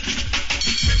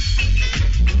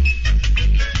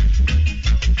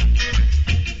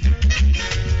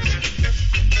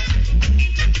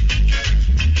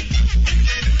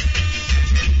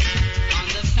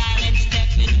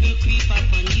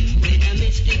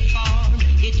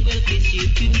 It will kiss you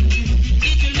too.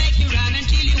 It will make you run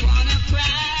until you wanna cry.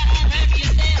 Hurt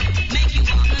yourself, make you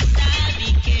wanna sigh. Be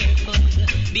careful,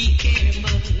 be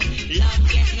careful. Love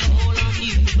gets a hold on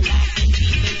you like a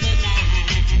thief in the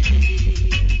night.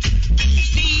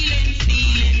 Stealing,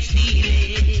 stealing,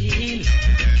 stealing.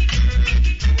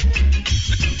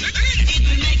 It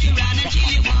will make you run until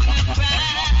you wanna cry.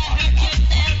 Hurt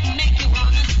yourself, make you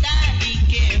wanna sigh. Be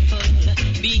careful,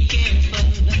 be careful.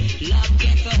 Love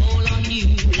gets a hold on you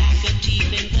like a thief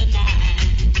in the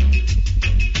night.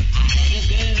 I had a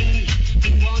girl who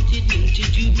wanted me to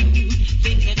do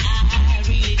things that I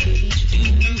really couldn't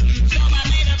do. So I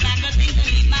made a pack of things to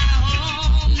leave my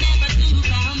home, never to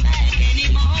come back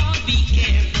anymore. Be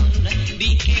careful, be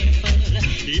careful.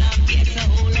 Love gets a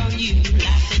hold on you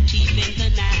like a thief in the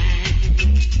night.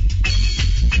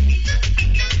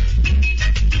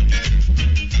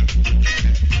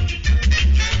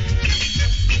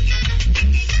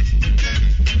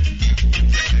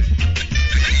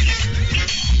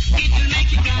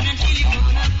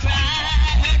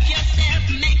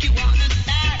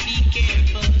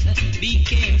 Be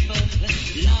careful,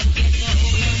 love gets a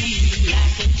hold on you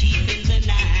like a thief in the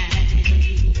night.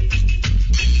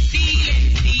 Stealing,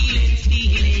 stealing,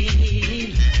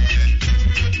 stealing.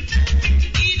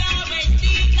 It always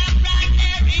steals up right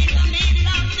there in the middle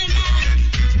of the night.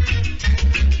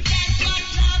 That's what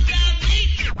love does me.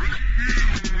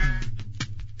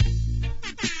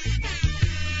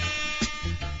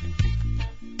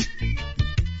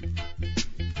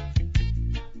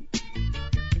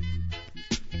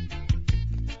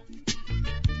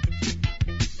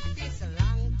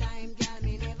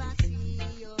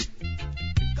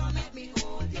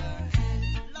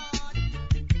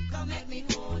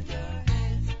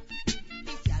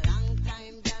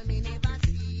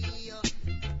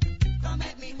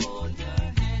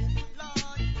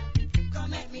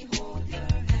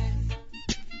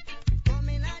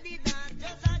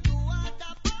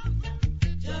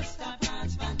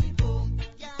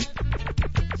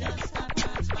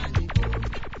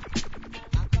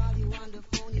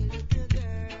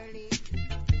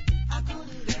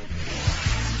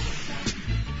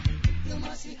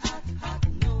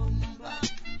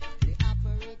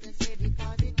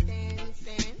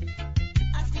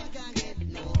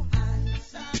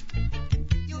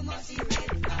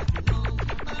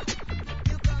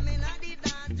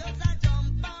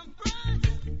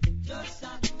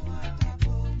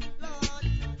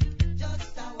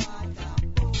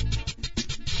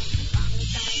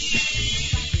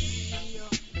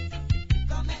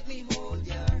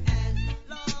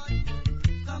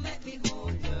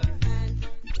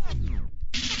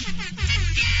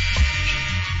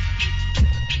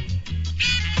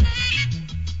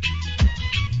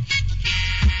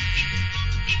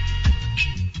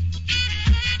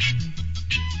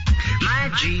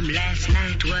 Dream last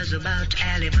night was about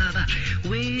Alibaba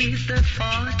with the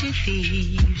 40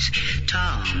 thieves.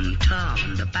 Tom,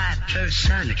 the piper's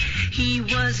son, he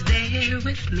was there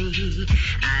with me.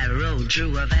 I rode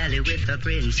through a valley with a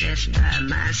princess by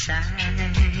my side.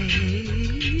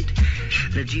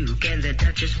 The Duke and the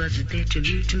Duchess was there to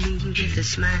greet me with a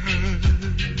smile.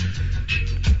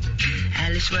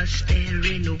 Alice was there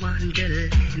in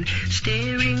Wonderland,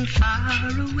 staring far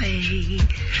away.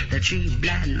 The three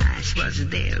blind mice was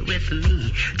there with me.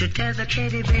 me to tell the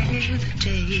teddy bear the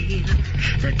tale.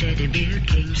 The teddy bear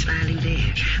came smiling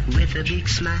there with a big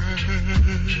smile.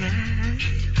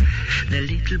 The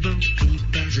little Bo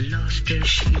Peep has lost her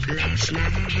sheep last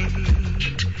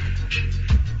night.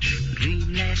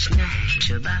 Dream last night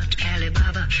about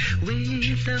Alibaba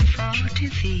with the 40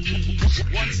 thieves.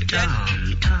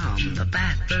 Tom, the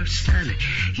piper's son,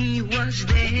 he was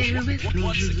there with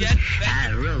me.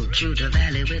 I rode through the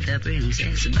valley with the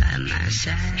princess by my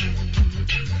side.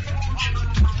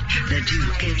 The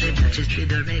Duke and the Duchess did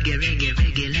the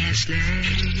reggae last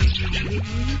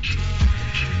night.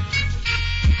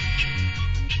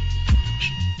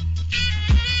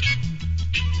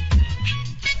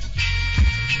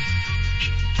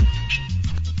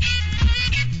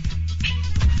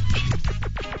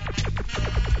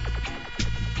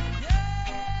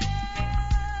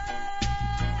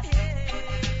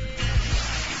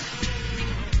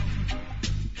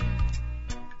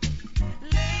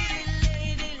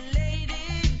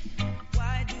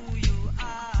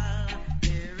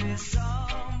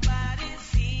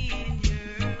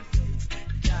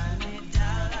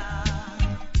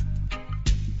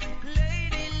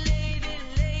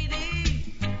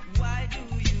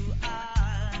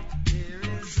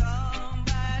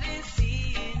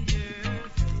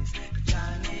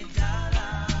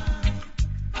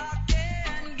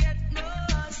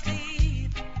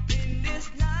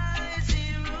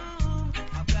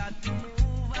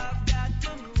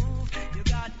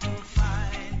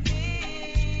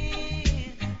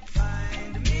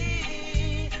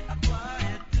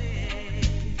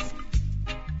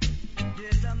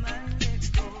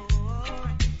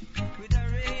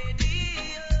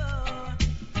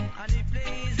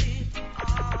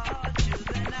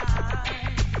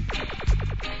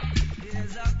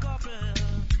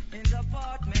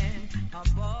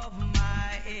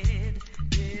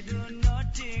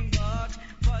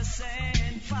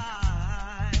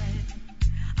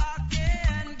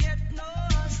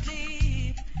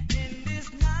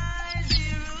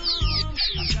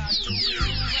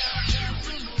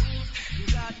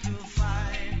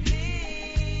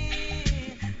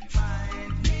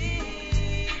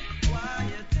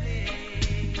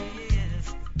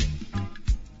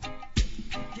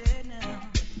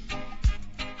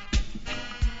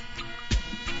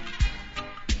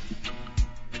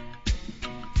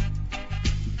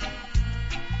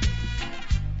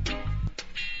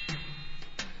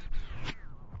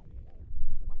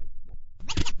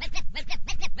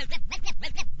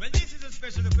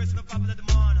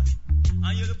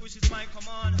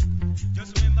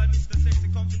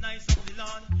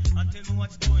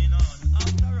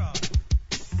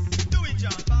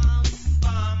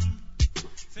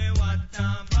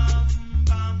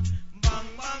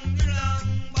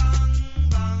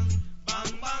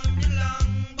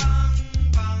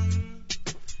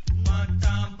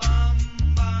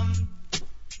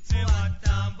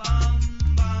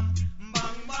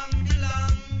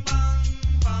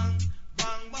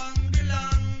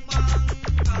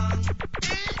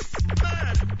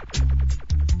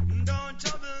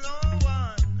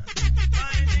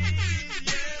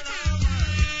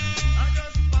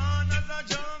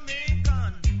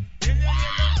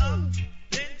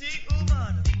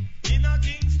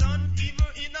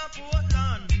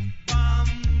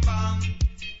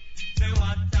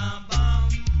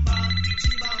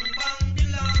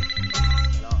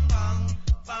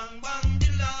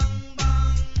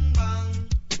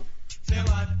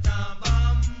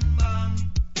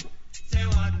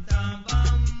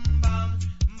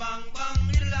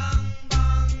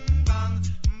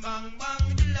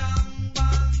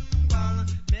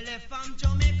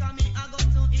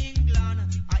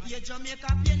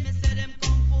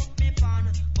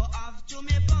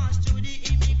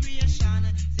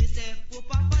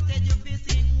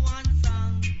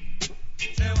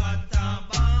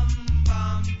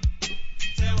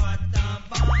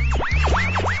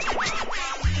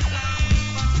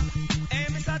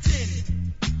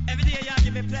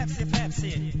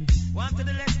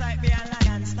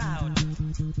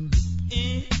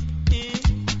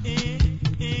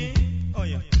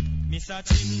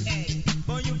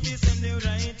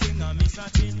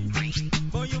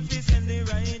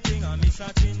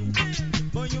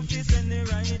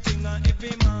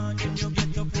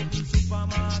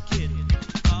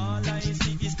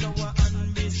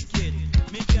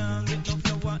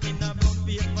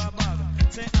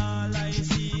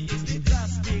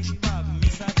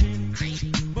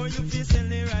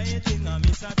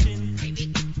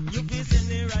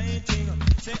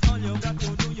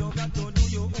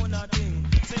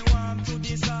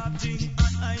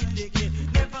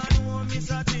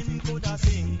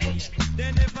 Then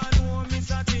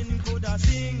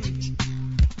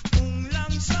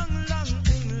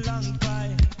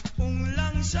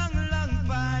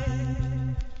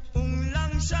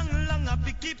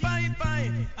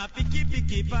A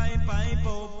picky, fine,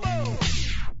 oh, oh.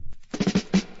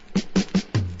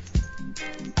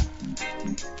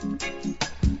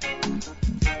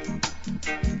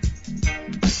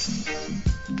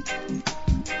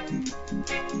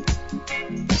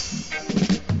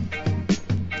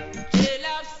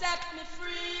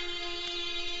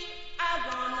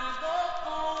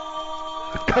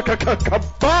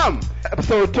 Kabam!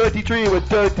 Episode 33 with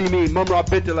Dirty Me, Mumra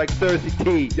bitter like thirsty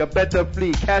tea. You better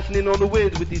flee, cashing in on the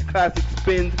wins with these classic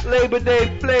spins. Labor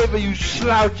Day flavor, you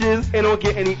slouches. It don't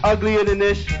get any uglier than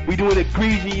this. We doing it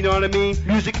greasy, you know what I mean?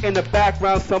 Music in the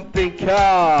background, something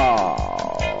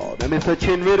called the Mr.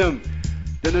 Chin Rhythm.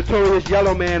 The Notorious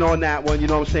Yellow Man on that one, you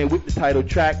know what I'm saying, with the title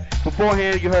track.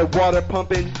 Beforehand, you heard Water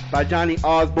Pumping by Johnny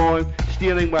Osborne,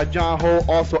 Stealing by John Ho,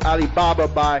 also Alibaba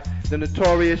by the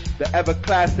Notorious, the ever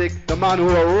classic, the man who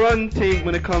will run things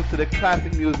when it comes to the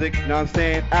classic music, you know what I'm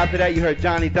saying? After that, you heard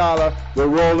Johnny Dollar with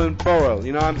Roland Burrell,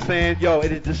 you know what I'm saying? Yo,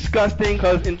 it is disgusting,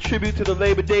 because in tribute to the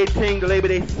Labor Day thing, the Labor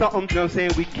Day something, you know what I'm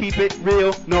saying? We keep it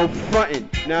real, no fronting,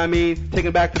 you know what I mean?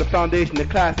 Taking back to the foundation, the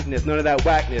classicness, none of that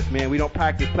whackness, man. We don't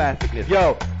practice plasticness.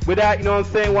 Yo, with that, you know what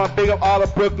I'm saying? Want to big up all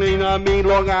of Brooklyn, you know what I mean?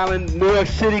 Long Island, New York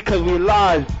City, because we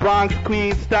live. Bronx,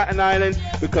 Queens, Staten Island,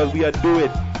 because we are do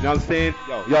it. You know what I'm saying?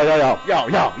 Yo.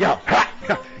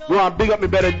 We want to big up me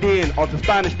better Den off the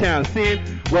Spanish Town. Seeing?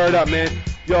 Word up, man.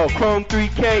 Yo, Chrome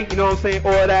 3K, you know what I'm saying?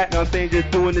 All of that, you know what I'm saying? Just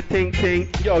doing the ting.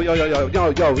 Yo.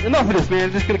 Enough of this,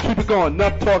 man. Just gonna keep it going.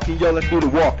 Enough talking, yo. Let's do the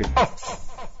walking.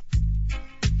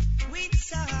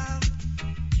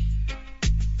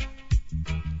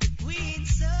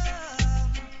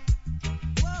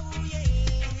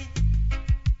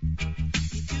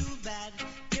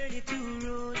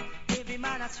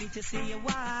 Sweet to see you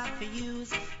wife for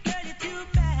use. Girl, you're too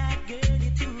bad, girl,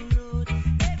 you're too rude.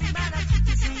 Every man I sweet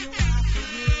to see you wife for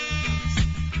use.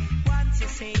 Once you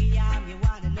say I'm your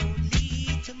one and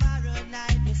only. Tomorrow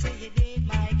night you say you did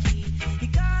my key. You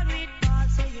gone with ball,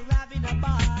 so you're robbing a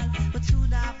ball. But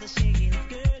soon after shaking,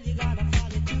 girl, you're gonna fall.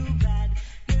 You're too bad,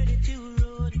 girl, you're too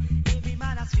rude. Every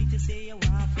man I sweet to see you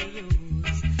wife for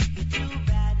use. You're too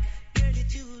bad, girl, you're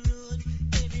too rude.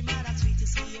 Every man I sweet to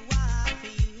see you wife for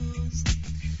use.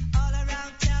 All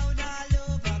around town, all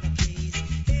over the place.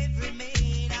 Every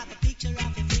man have a picture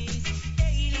of your face.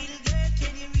 Hey, little girl,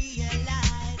 can you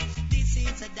realize this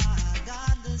is a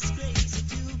doggone disgrace? You're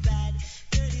too bad,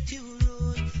 girl, you're too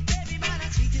rude. Every man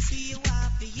is sweet to see you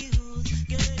off for use.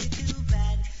 Girl, you're too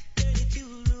bad, girl, you're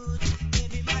too rude.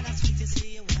 Every man is sweet to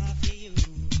see you off for use.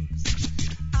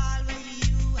 All what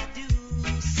you I do,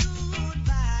 soon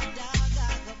bad dog,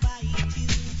 I go bite you.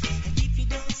 And if you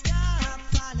don't stop,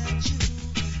 follow you.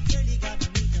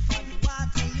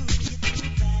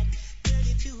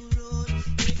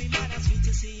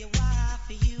 See you wife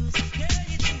for use. Girl,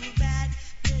 you're too bad.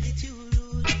 Girl, you're too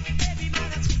rude. Every man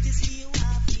that's sweet to see you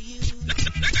wife for use.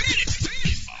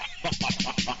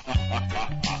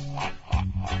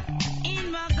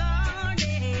 In my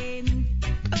garden,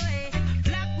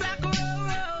 black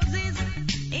roses.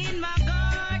 In my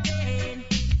garden,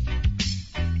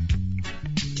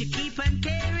 to keep and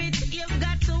care it, you've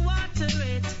got to water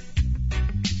it.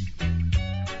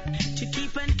 To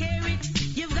keep and care it,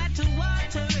 you've got to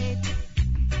water it.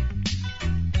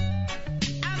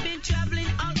 Traveling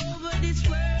all over this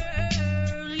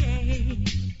world, yeah.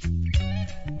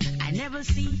 I never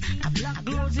see a black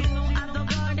rose in no other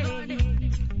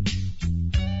garden.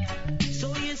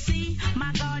 So you see,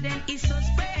 my garden is so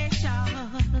special.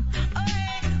 Oh,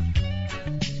 yeah.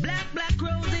 Black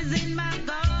roses in my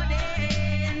garden,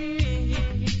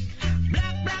 yeah.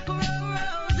 Black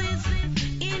roses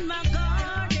in my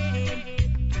garden.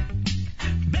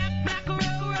 Black roses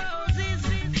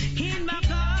in my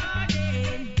garden.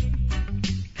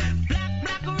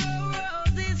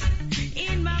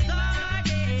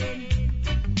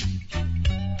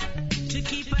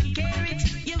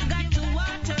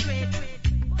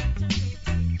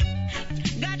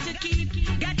 Got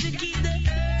to keep the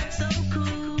earth so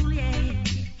cool, yeah.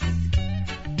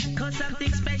 'Cause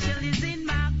something special is in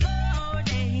my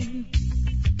garden.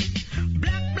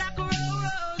 Black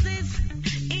roses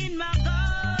in my garden.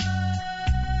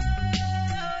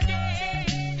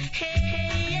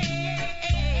 Hey.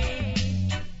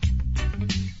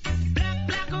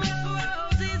 Black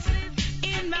roses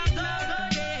in my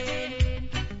garden.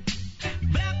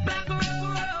 Black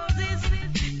roses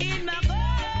in my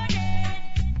garden.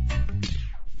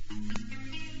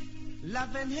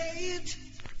 Love and hate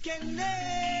can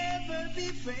never be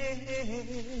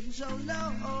friends. Oh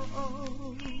no,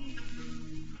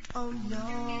 oh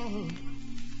no.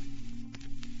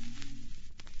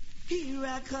 Here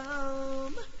I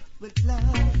come with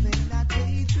love and not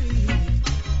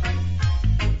hatred.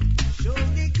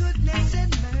 Surely goodness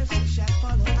and mercy shall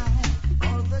follow I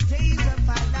all the days of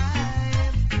my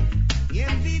life.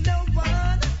 Envy no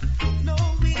one, no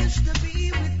wish to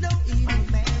be with no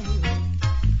evil man.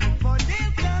 For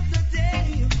there comes the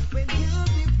day when you'll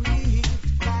be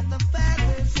grieved by the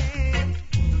Father's hand.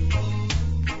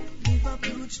 Live up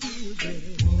huge children.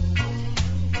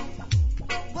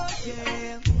 Oh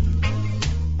yeah.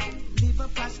 Live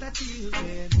up past the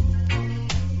children.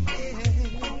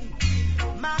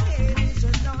 My head is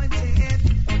anointed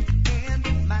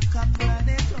and my cup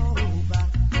runneth over.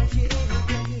 Yeah.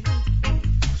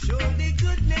 Surely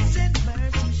goodness and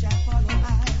mercy shall follow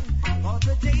I all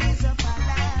the days of my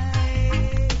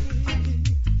life.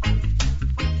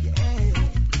 Yeah.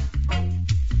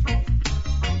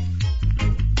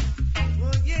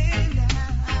 Oh yeah,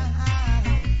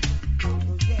 oh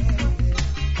yeah.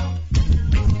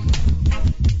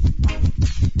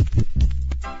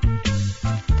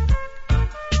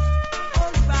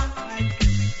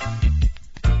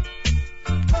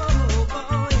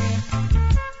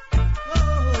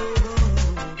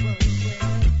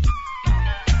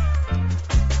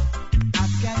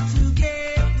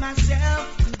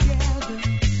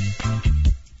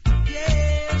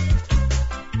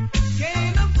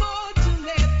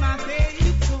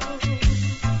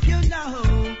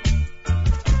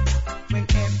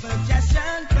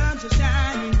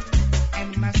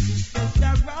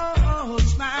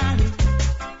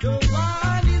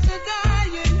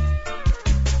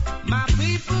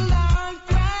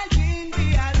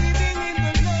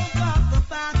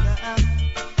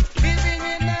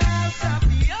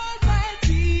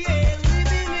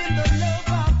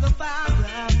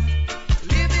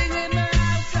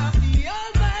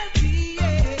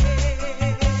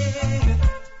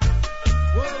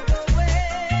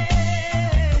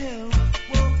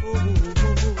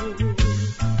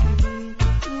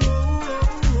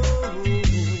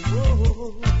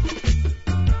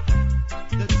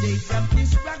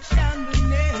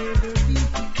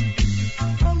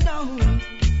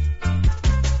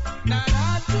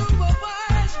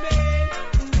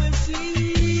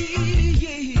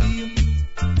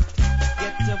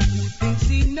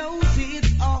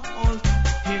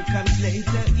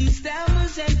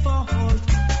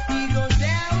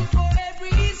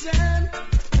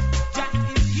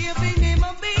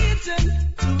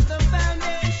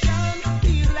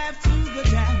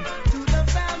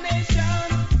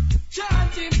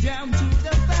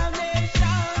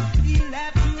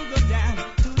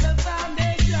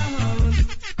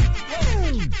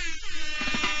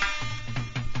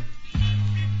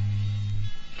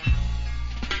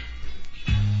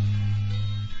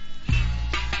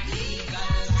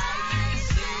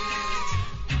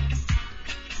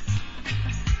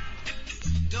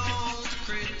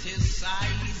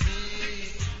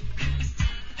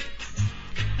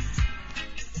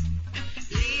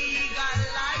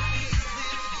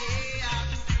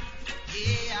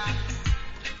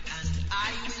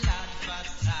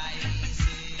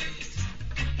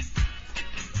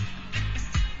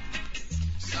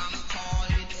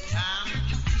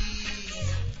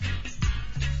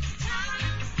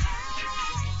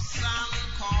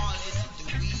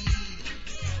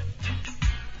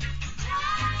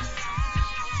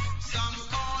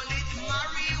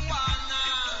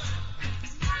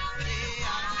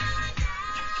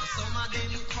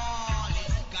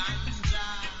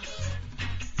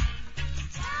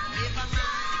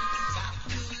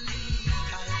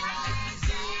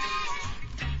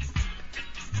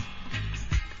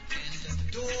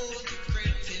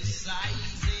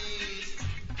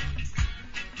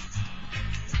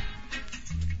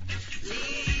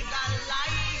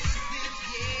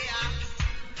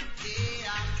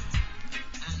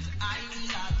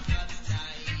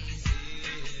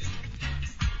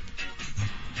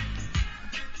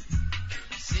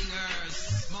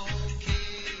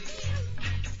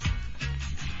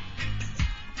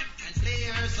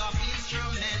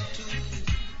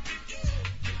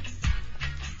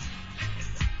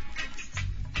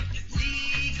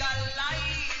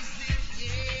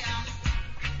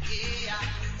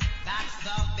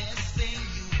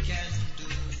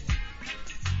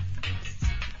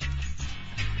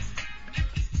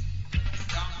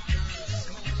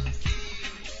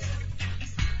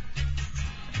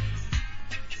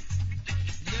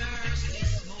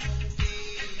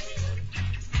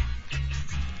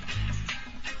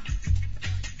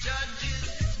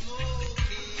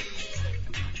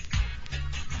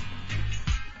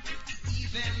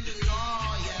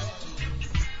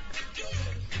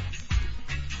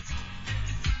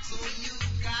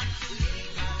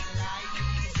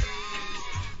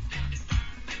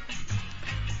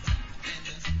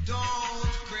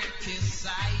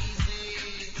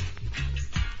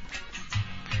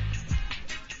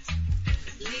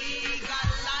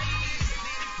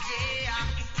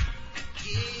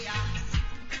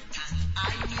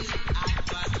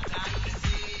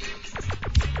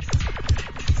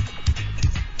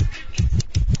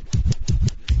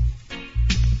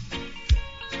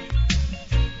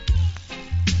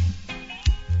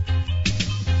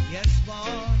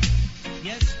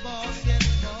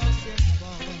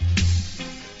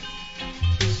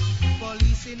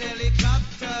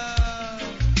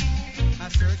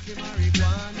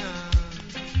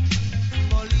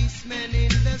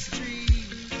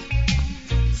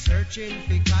 searching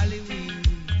for Cali weed.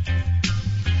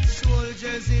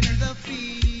 Soldiers in the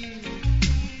field,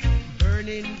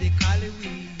 burning the Cali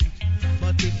weed.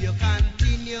 But if you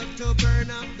continue to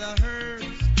burn up the herbs,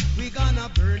 we gonna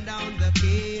burn down the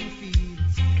cane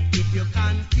fields. If you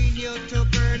continue to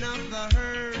burn up the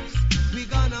herbs, we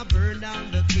gonna burn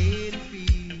down the cane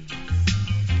fields.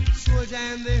 Soldier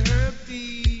in the herb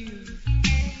field,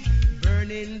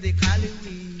 burning the Cali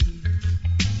weed.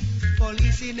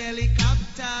 Police in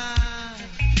helicopter,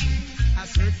 I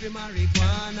search for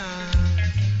marijuana.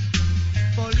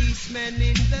 Policemen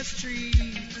in the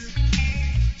streets,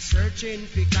 searching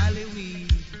for Cali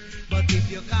weed. But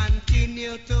if you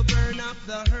continue to burn up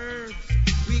the herbs,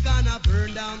 we gonna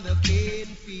burn down the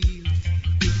cane fields.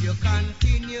 If you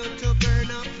continue to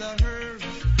burn up the herbs,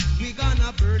 we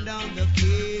gonna burn down the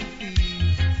cane fields.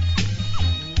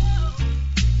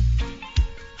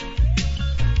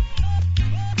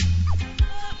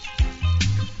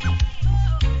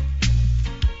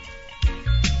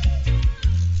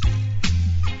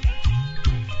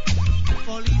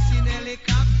 Police in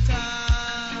helicopter,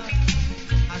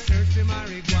 I search for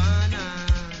marijuana.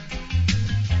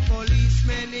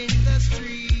 Policemen in the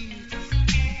streets,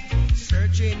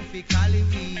 searching for Cali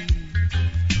weed.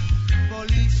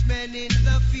 Policemen in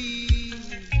the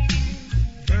field,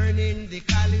 burning the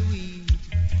Cali weed.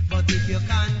 But if you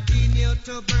continue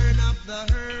to burn up the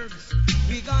herbs,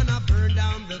 we gonna burn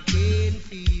down the cane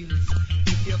fields.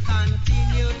 If you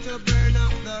continue to burn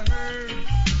up the herbs,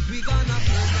 we gonna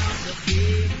burn down the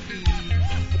cane fields.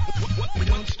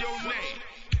 What's your name?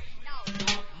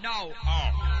 No.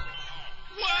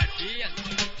 What? Yes.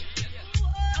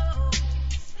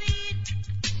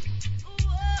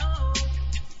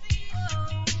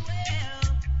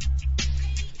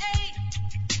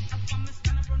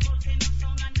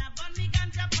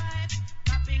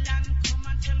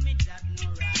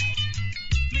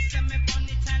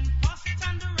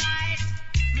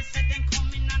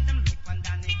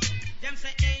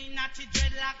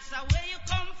 Dreadlocks are where you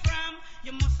come from.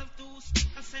 You must have two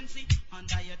stickers sensei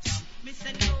under your tongue. Me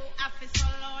say no officer,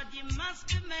 Lord, you must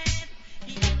be mad.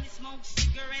 He only smokes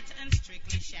cigarette and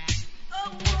strictly shag.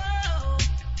 Oh whoa,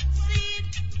 see,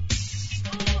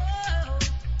 oh whoa,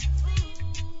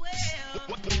 ooh,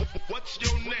 well. What's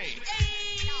your name?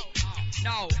 Hey.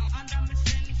 No. Under me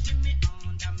sensei, me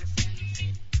under me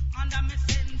sensei. Under me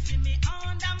sensei, me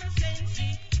under me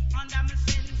sensei. Under me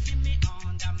sensei, me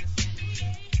under me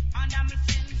sensei. Under me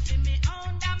sensei, me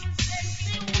under me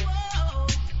sensei. Whoa,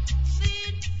 see,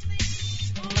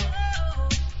 whoa,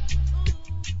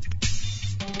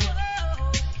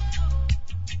 whoa,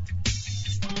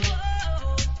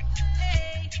 whoa,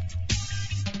 hey.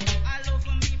 All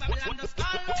over me, Babylon dust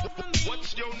all over me. What's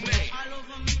your name? All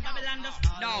over me, Babylon dust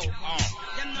all No. over me.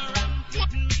 Them no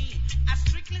ramping me, I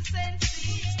strictly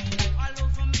sensei. All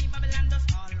over me, Babylon dust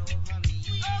all over me.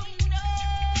 Oh no.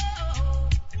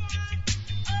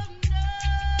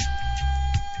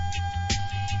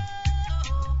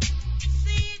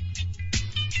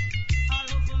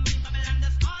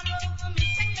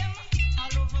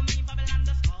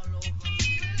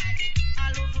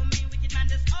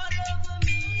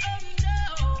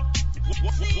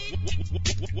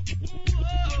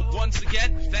 Once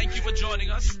again, thank you for joining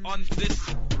us on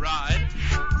this ride.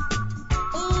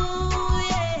 Ooh,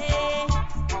 yeah.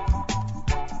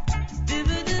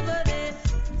 Dibba-dibba-dib.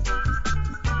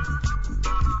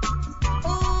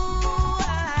 Ooh,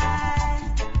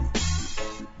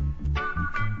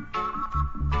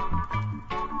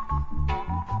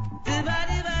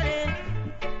 Dibba-dibba-dib.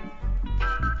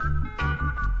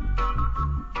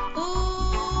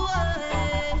 Ooh,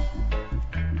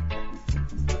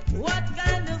 what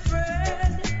kind of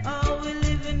world are we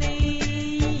living in?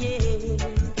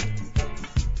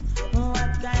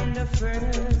 What kind of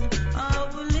world are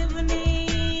we living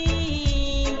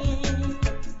in?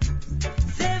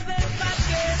 7 fat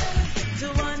girls to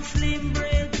one slim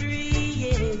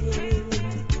brethren.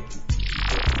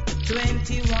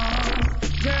 21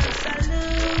 girls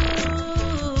salute.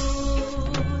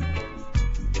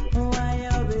 Why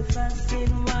are we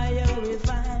fasting? Why are we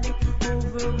fighting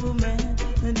over women?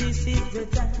 This is the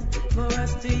time for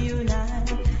us to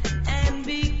unite and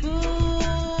be good.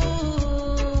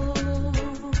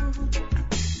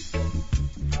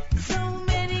 So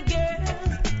many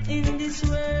girls in this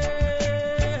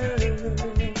world.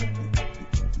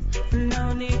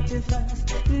 No need to fuss,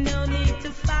 no need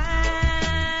to fight.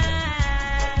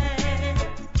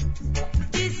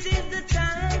 This is the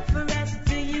time for us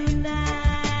to unite.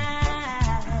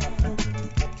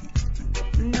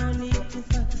 No need to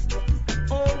fuss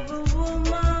over woman.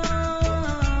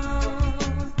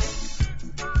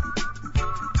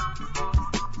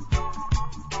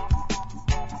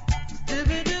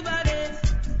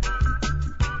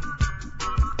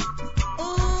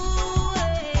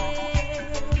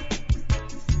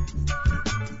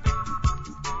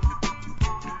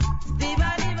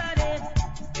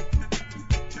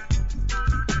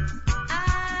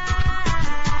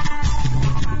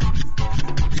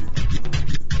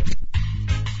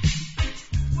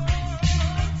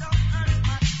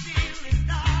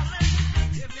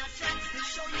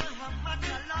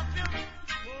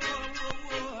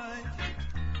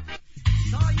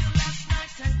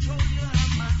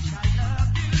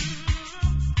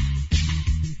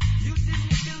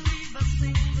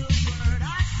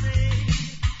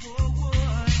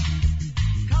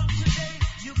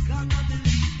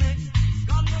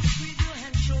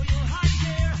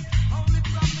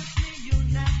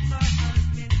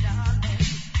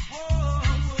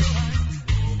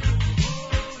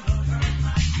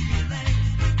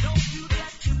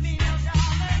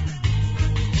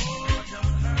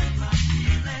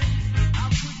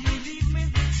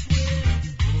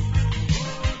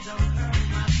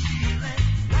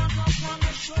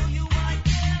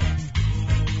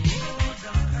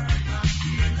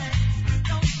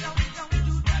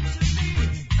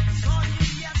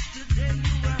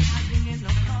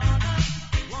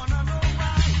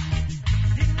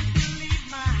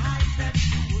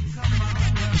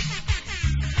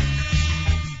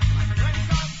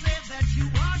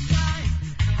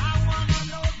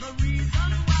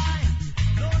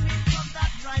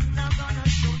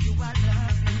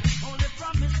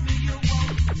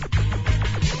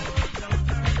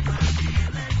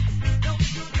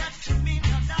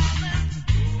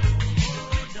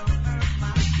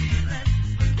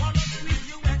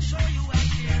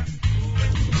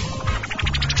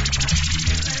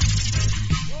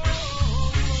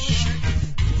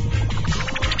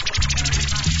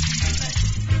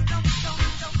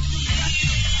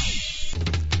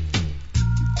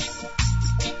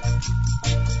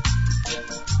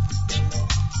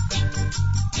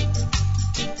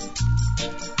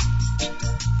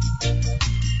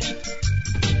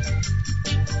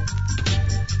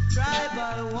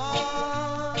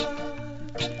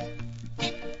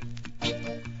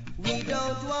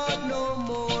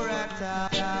 Yeah.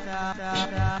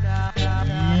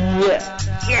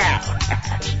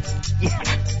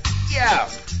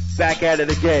 Back at it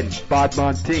again.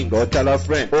 Badman ting. Go tell a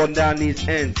friend. Hold down these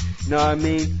ends. You know what I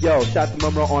mean? Yo, shout to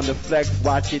Mumra on the flex.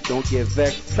 Watch it, don't get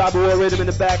vexed. Tribal rhythm in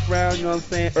the background, you know what I'm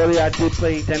saying? Earlier I did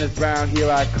play Dennis Brown,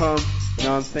 Here I Come. You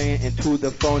know what I'm saying? Into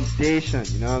the foundation,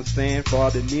 you know what I'm saying?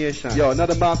 For the nation. Yo,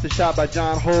 another monster shot by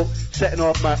John Hope. Setting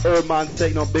off my Urban set,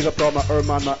 you know, big up to all my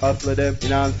Urban, my hustler them. You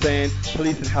know what I'm saying?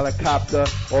 Police and Helicopter.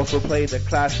 Also played the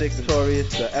classic,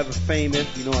 Notorious, the ever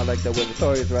famous. You know I like that word,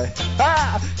 Notorious, right?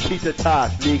 Ha! Teacher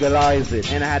Tosh, Legalize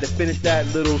It. And I had to finish that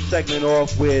little segment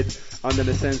off with Under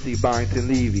the Sensi, Barrington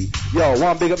Levy. Yo,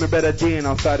 one big up my brother Dean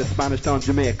outside of Spanish Town,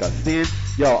 Jamaica. Sin?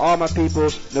 Yo, all my people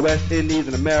in the West Indies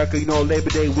and America, you know, Labor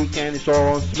Day weekend, it's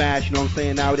all on smash, you know what I'm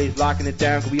saying? Nowadays, locking it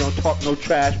down because we don't talk no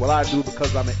trash. Well, I do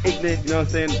because I'm an ignorant, you know what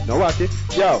I'm saying? No, watch it.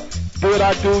 Yo, do what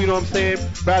I do, you know what I'm saying?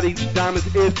 Valley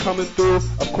Diamonds is coming through.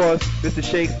 Of course, Mr.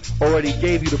 Shakes already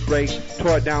gave you the break,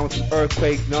 tore it down with some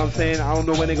earthquakes, you know what I'm saying? I don't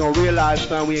know when they're going to realize,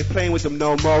 son, we ain't playing with them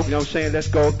no more, you know what I'm saying? Let's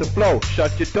go with the flow.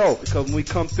 Shut your door, because when we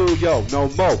come through, yo, no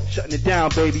more. Shutting it down,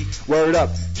 baby. Word up.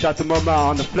 Shout to Mama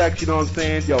on the flex, you know what I'm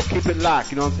saying? Yo, keep it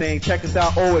locked, you know what I'm saying? Check us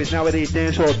out always,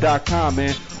 NowadayzDancehall.com,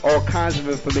 man. All kinds of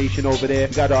information over there.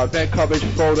 We got our event coverage,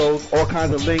 photos, all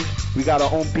kinds of links. We got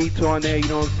our own beats on there, you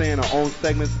know what I'm saying? Our own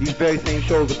segments. These very same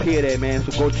shows appear there, man.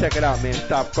 So go check it out, man.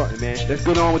 Stop fronting, man. Let's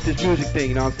get on with this music thing,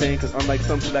 you know what I'm saying? Because unlike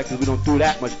some selectors, we don't do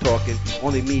that much talking.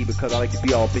 Only me, because I like to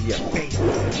be all up in your face.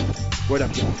 Word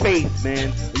up your face, man.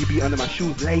 Or you be under my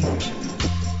shoes lace.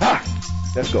 Ah!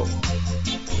 Let's go.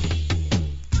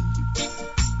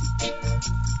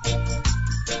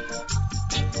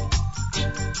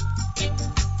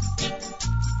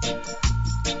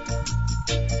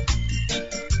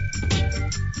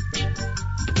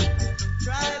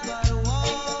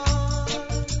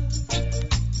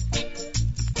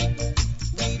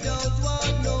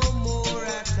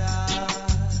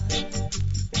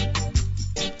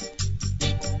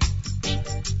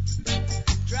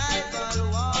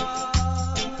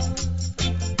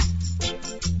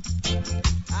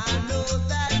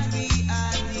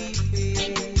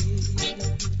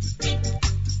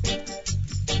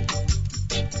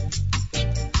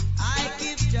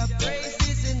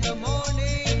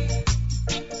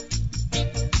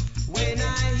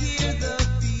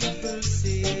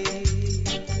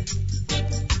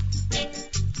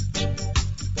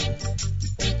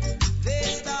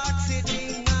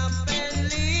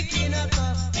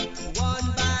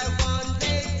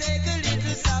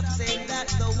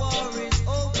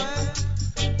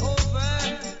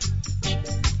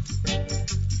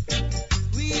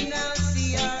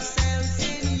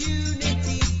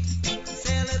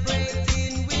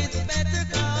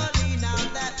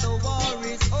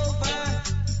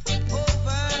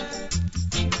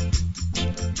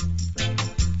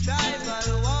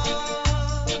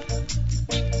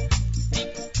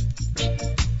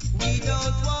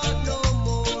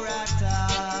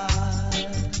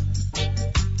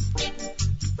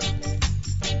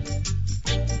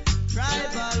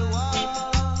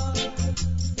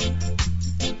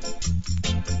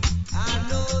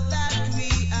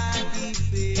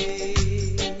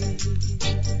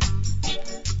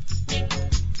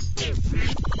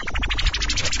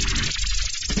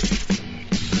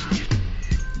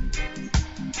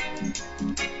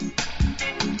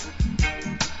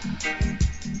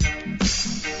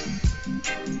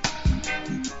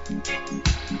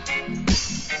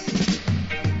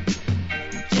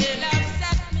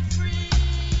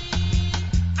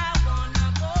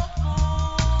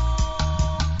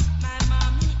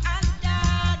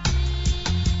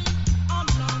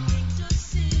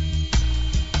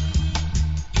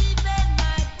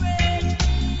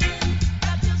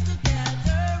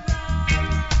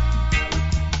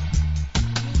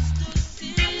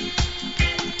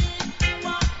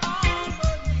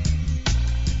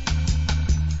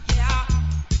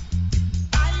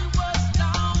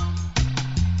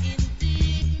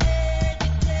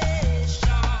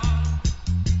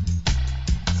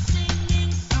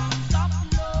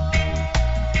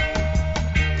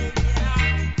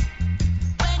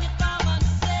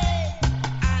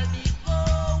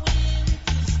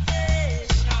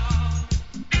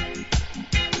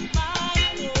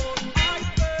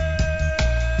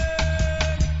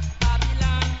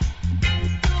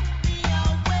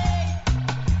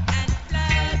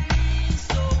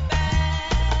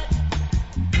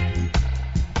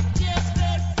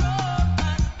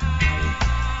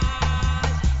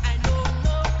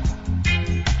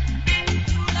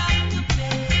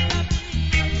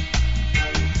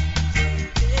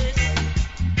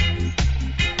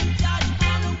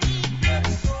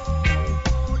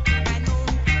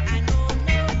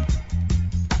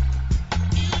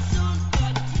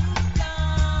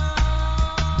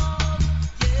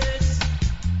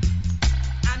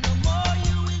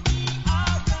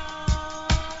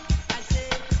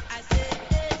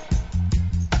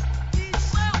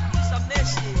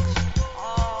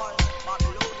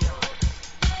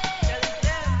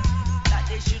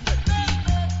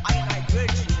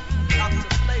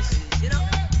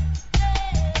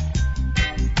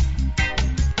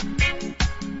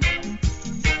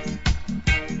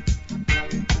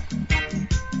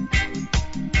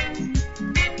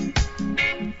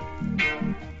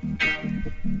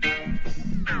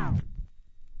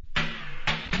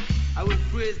 will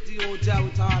praise thee, O Jah,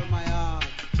 with all my heart.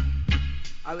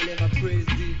 I will ever praise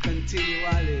thee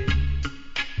continually.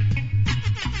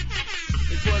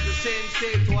 It was the same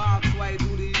state to ask why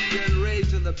do the evil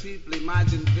rage of the people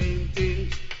imagine vain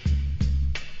things.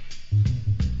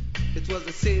 It was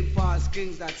the same false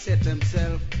kings that set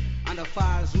themselves and the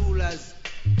false rulers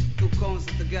to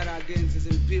counsel together against His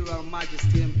Imperial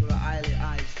Majesty Emperor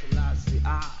Haile Selassie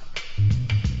I.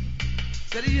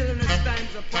 So the illness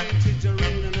times appointed to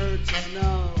reign on earth is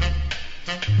now.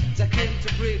 Jah came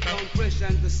to break down pressure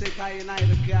and to set I and I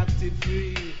the captive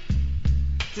free,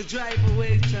 to drive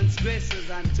away transgressors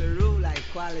and to rule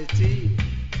equality.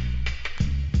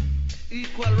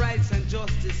 Equal rights and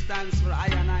justice stands for I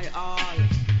and I all.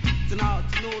 To know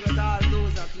that all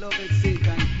those that love and seek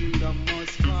and kingdom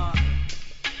must fall.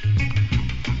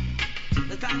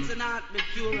 The times are not be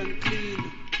pure and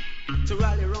clean, to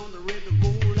rally around the red, the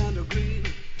gold and the green.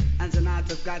 And the night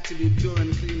have got to be pure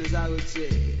and clean, as I would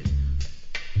say,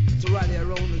 to rally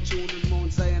around the tune in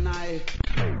Mount Sinai.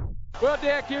 Well,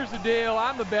 Dick, here's the deal.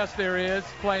 I'm the best there is,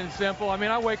 plain and simple. I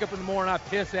mean, I wake up in the morning, I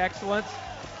piss excellence,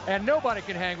 and nobody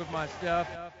can hang with my stuff.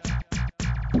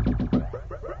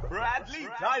 Bradley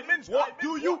Diamonds, what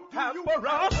do you have for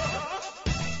us?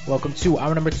 Welcome to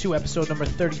hour number 2, episode number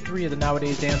 33 of the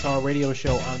Nowadayz Dancehall radio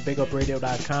show on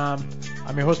BigUpRadio.com.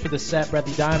 I'm your host for the set,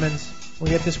 Bradley Diamonds.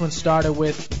 We'll get this one started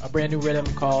with a brand new rhythm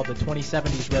called the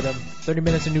 2070s rhythm. 30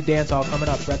 minutes of new dancehall coming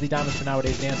up. Bradley Diamonds for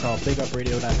Nowadayz Dancehall,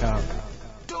 BigUpRadio.com.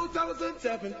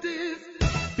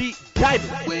 2070s. Beat Diamond.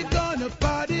 We're gonna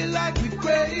party like we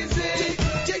crazy.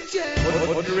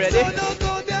 What you ready? So don't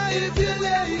go there if you're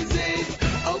lazy.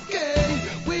 Okay,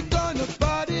 we're gonna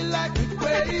party like we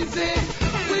crazy.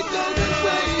 We're gonna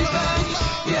way back.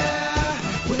 Yeah,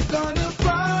 we're gonna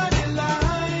party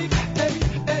like, hey,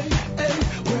 hey, hey.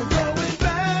 We're going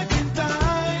back in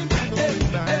time. Hey,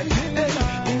 hey, hey.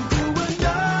 Into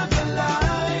another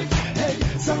life. Hey,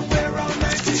 somewhere around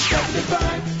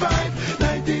 1975,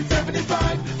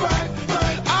 1975, 5.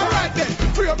 Alright then,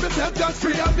 free up yourself, just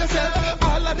free up yourself.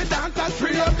 All of the dancers,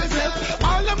 free up yourself.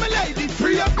 All of my ladies,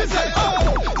 free up yourself.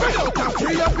 Oh, spread out and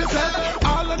free up yourself.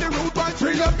 All of the rude boys,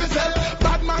 free up yourself.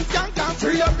 Bad man can't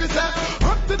free up yourself.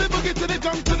 Up to the boogie, to the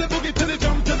jump, to the boogie, to the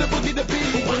jump, to the boogie, the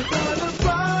beat. We're gonna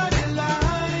party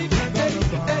like, hey,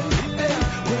 hey, hey.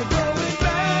 We're going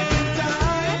back in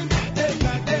time. Hey,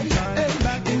 hey, hey.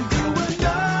 Into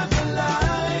another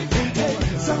life. Hey,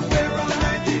 somewhere around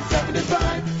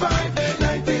 1975,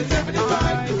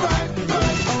 1975, 5.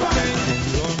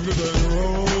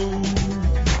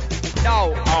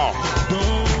 No.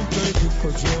 Don't take it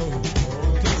for joke.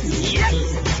 Yes.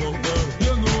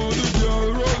 You know the girl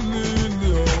running in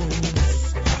the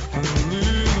house and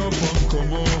lean up and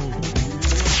come on.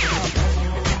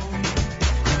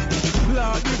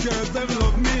 Lord, the girls them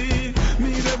love me.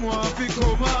 Me them want to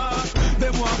come on.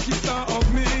 Them want to kiss and hug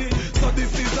me. So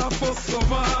this is a first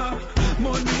summer.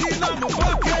 Money in my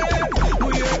pocket.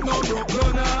 We ain't no broke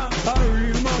runner. A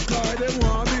real macaw. Them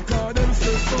want because them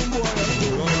say some boy.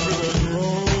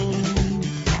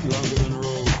 Longer than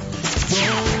road.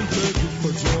 Don't take it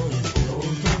for joke.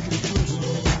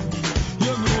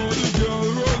 You know the girl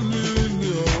running in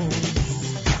the house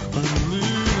and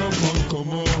lean up and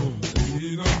come on.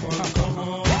 Lean up and come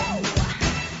on.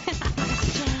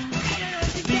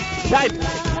 Type.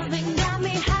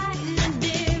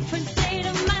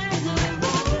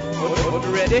 What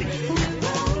you ready?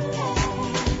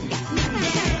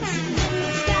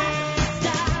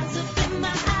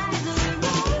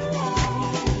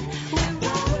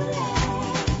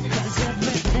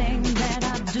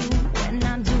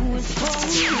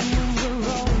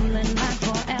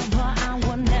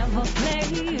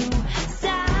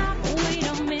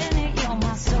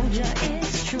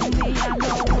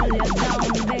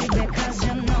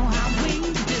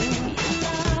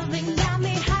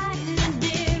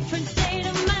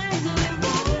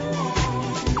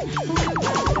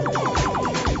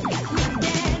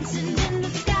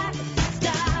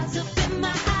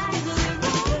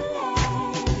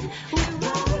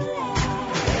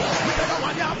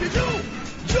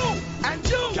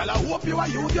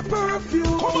 use your perfume.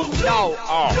 No.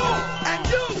 And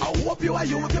you. I hope you are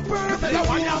use your perfume. I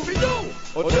want you to do.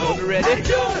 You ready? And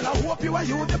you. And I hope you are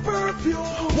use your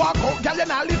perfume. Walk out, girl, you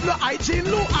now leave no hygiene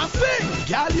look and sing.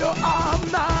 Girl, your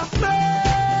arm now smell.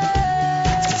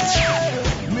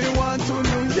 Me want to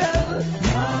know, yeah.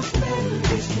 Now smell. Me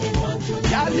want to know.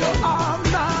 Girl, your arm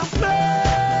now smell.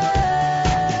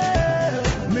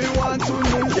 Me want to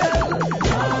know, yeah.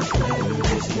 Now smell.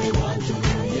 Me want to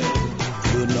know,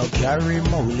 yeah. You know. Carry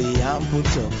Molly and put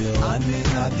up your hand in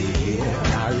the air.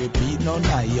 Now repeat no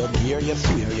lie, you gear, you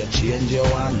swear, you change your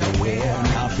underwear.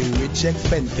 Now feel rich,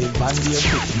 expensive, and you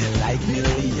fix me like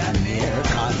millionaire.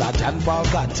 Cause a John Paul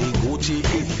Gatti, Gucci,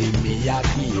 Issy, me a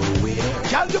key wear.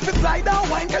 Girl, you fit slide down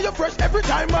wine, girl, you fresh every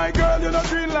time, my girl, you not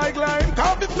green like lime.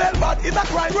 Can't be smell bad, it's a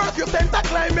crime, worth you send a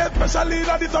climate, especially in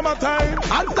the summertime.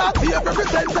 And start here,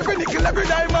 represent every nickel, every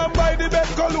dime, and buy the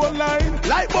best cologne line.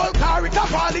 Like ball car, it's a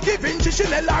party, giving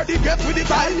Chanel or the guest with the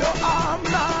tie. Your arm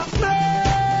now smell.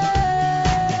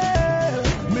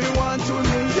 Me want to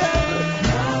know, yeah.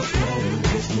 Now smell,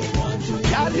 just me want to know.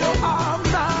 Girl, your arm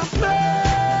now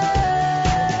smell.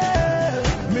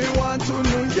 Me want to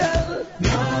know, yeah.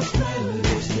 Now smell,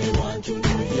 just me want to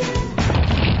know, yeah.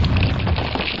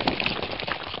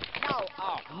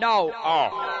 No.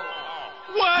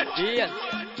 What? Yes.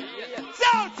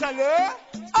 Sound Sanger.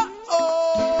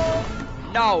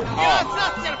 No. Yes,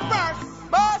 not till first.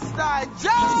 Buster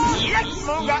Jones. Yes.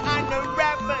 Munga and the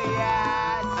rebel,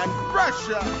 yeah. And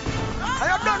pressure.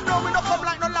 I don't know, we don't come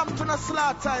like no lamb to no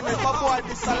slaughter. If a boy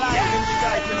this alive in the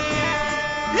guy.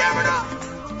 Hear me now?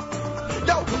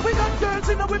 Yo, we got girls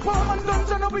in our apartment,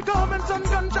 guns in our garments, and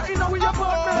ganja in our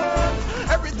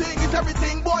apartment. Everything is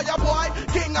everything, boy, a boy,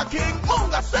 king a king,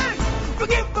 munga sing.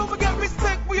 Forgive, don't forget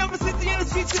respect. We have a city in the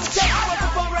streets in check. What's the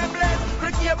foreign bless?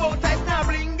 Ricky about time,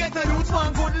 snabbling, get a roots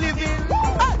for good living.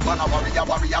 Man a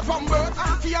warrior from birth.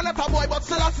 See a letter boy, but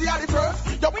still I see a the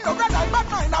first. Yo, we no red eye, bad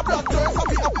mind, a blood thirst. So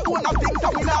we have to own a things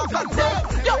and we not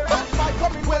convert. Yo, that's my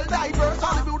coming well diverse.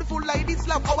 All the beautiful ladies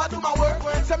love how I do my work.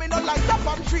 Say me no like that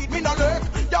and treat me no lurk.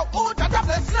 Yo, oh, that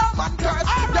bless love and curse.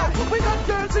 Yo, we got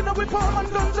girls in our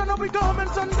apartment, guns in our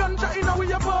garments, and ganja in our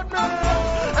apartment.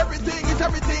 Everything is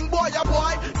everything, boy, a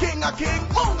boy, king a king,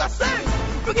 munga sing.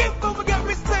 Forgive, don't forget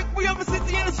respect. We have a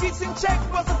city in the streets in check.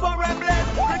 What's the foreign bless?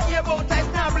 Ricky about time,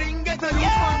 snabbling, get a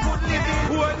loose for good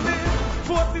living. Well, me,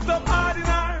 force it up hard in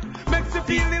her. Makes you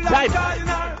feeling like God in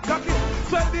her. Cocky,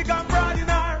 swell big and broad in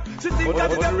her. She think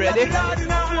that it's ready.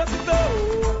 Force it up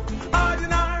hard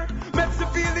in her. Makes you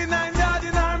feeling like God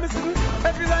in her. Missing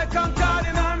every like and card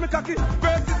in her. Me cocky,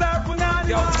 verses are punani.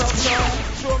 Yo,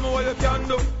 show me what you can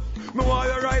do. Me want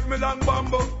you ride me long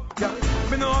bamboo. Yeah,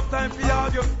 me no have time for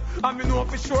argue. And me know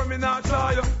for sure me not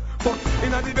try you. But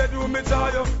inna the bedroom me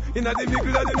try you. Inna the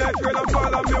middle of the night when I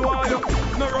fall and me want you.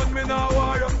 No run me now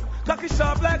war you. Cocky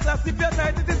sharp like glass if you're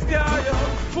tight it is scare you.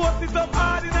 Force it up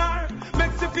hard in her.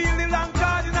 Makes you feel the long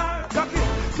card in her. Cocky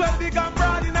swell big and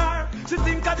broad in her. She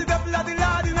think of the devil of the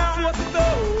Lord in her. Force it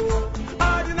up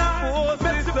hard in her.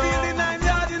 Makes you feel the 9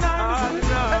 yard in her.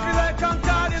 Every like and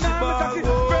card in her. Cocky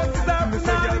verses are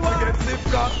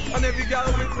and every girl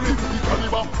with me. The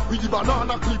caliber with the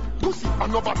banana clip. Pussy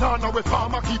and no banana with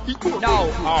farmer keep it.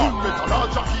 No. Full metal or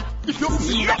jacket. If you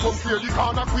see that come clear the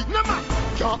corner quick. No man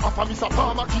can't offer me some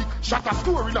farmer kick. Shot a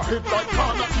score in a head like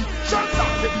corner kick. Shots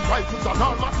out heavy rifles and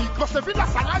armatic. Plus every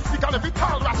last and I stick and every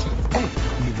tall ratchet.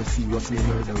 Never seriously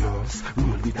murderers.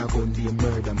 Roll with a gun they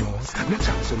murder mouse. No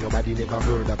chance so nobody never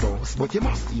heard of us. But you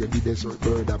must hear the desert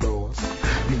bird of us.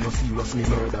 Me no seriously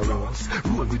murderers.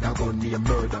 Roll with a gun they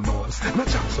murder mouse. No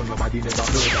chance so nobody never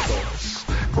heard of us.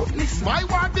 But listen, my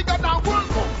war bigger than World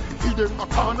Cup. Feed them a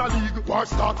corner league. War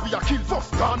start we a kill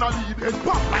first corner lead. Head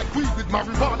pop like weed with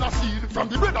marijuana seed. From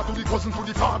the brother to the cousin to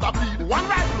the father bleed. One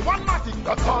rifle, one matic,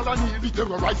 that's all I need. We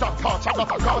terrorize and torture,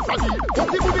 that's a Gaza need.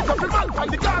 Just the bullet every man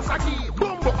find the Gaza key.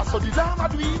 Bumbo, so the llama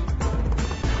dweeb.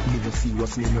 Never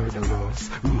seriously murderers.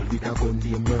 Roll with a gun,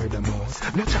 they murder mouse.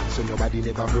 No chance so nobody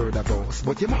never heard of us.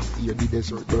 But you must hear the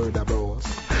desert bird of us.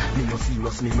 Me no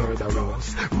seriously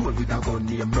murderers. Roll with a gun,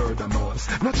 they murder mouse.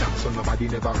 No chance so nobody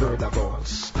never heard of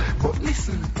us. But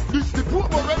listen, this the poor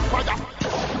empire.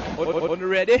 On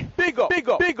ready? Big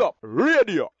up,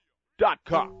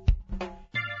 radio.com.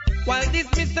 While this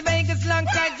Mr. Vegas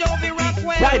alongside Jovi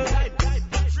Rockwell. Time.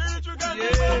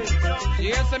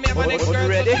 Yes, I'm here for next girl,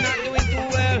 but you're not doing too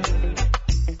well.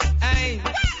 Hey.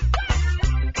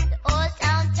 The old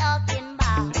town talking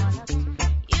about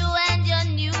you and your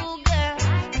new girl.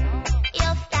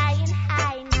 You're flying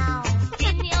high now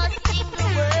in your secret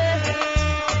world.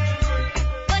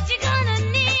 But you're gonna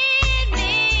need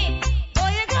me. Oh,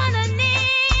 you're gonna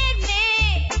need me.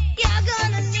 You're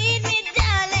gonna need me,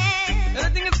 darling.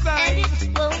 Everything is fine.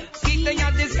 See, they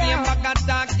have this same bag of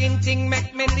talking thing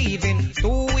make me leaving.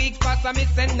 2 weeks past I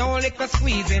miss no liquor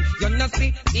squeezing. You know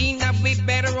see, in a we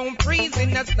better on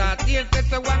freezing. I start here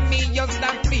so want me just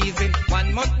stop pleasing.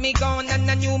 1 month me gone and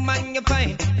a new man you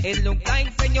find. It look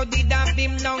like say you did have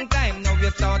him long time. Now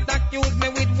you start accuse me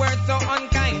with words so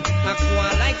unkind. I go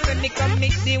like say me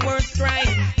commit the worst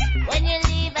crime. When you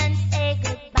leave and say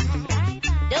goodbye,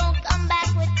 don't come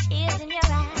back with tears in your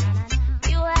eyes.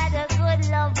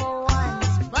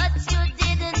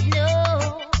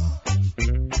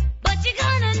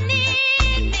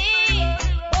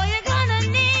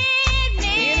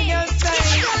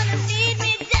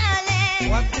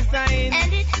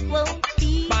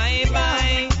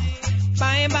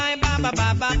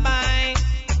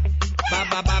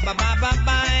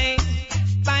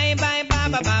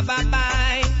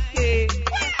 Bye-bye. Yeah.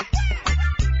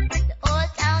 The old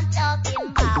town talking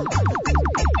about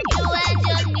you and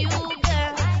your new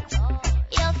girl.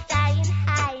 You're flying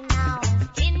high now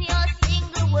in your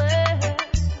single world.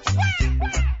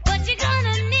 But you're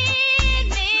gonna need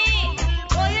me.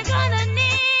 Oh, you're gonna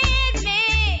need me.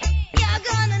 You're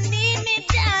gonna need me,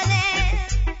 darling.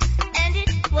 And it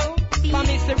won't be For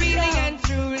me, so really long. and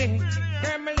truly.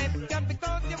 Girl, me left you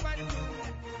because you want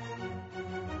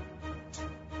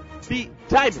Beat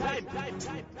Diamond.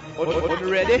 Are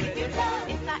you ready? If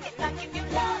I give you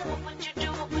love, what would you do?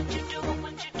 What would you do? What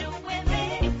would you do with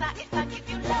it? If I give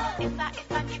you love, if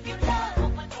I give you love,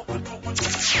 what would you do?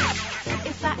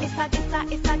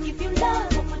 If I give you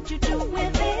love, what would you do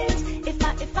with it?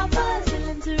 If I was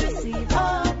willing to receive,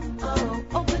 oh,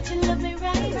 would you love me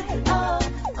right? Oh,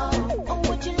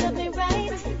 would you love me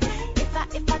right?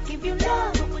 If I give you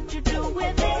love, what would you do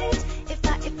with it?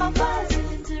 If I was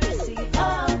willing to receive,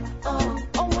 oh,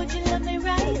 would you love me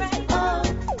right? Oh,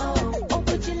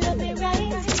 would you love me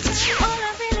right? All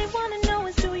I really wanna know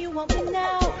is, do you want me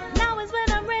now? Now is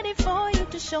when I'm ready for you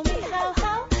to show me how.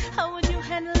 How would you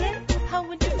handle it? How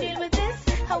would you deal with this?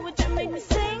 How would you make me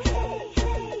sing?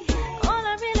 All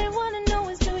I really wanna know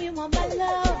is, do you want my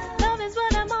love? Love is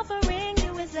what I'm offering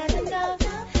you. Is that enough?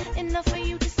 Enough for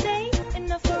you to stay?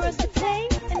 Enough for us to play?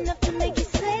 Enough to make you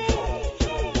say?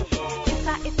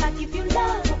 If I give you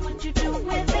love, what would you do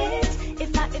with it?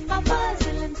 If I was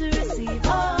willing to receive,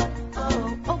 oh,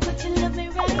 would you love me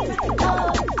right?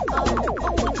 Oh,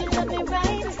 would you love me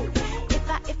right?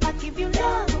 If I give you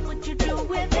love, what would you do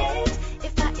with it?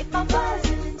 If I was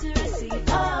willing to receive,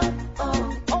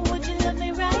 oh, would you love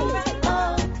me right?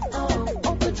 Oh,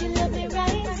 would you love me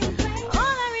right?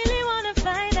 All I really wanna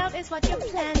find out is what your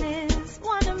plan is.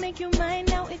 Wanna make you mine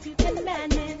now if you can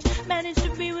manage to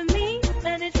be with me,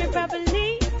 manage me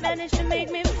properly, manage to make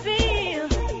me feel.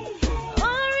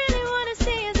 All I really wanna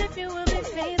see is if you will be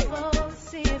faithful.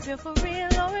 See if you're for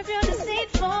real or if you're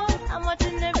deceitful. I'm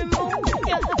watching every move.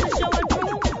 You have to show and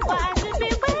prove why I should be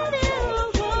with you.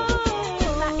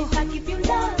 If I give you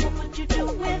love, what would you do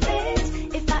with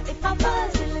it? If I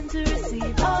was willing to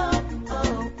receive, oh,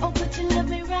 would you love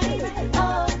me right?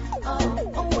 Oh,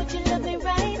 would you love me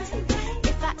right?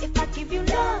 If I give you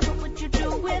love, what would you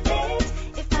do with it?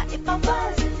 If I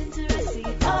was willing to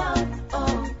receive,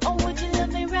 oh, would you love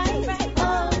me right?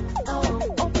 Oh,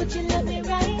 would you love me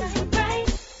right?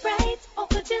 Right, oh,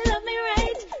 would you love me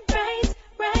right?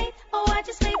 Right, oh, I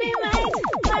just may be right.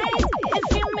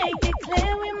 If you make it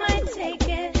clear, we might take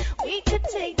it. We could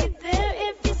take it there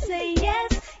if you say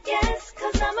yes,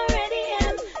 'cause I'm already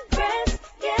impressed,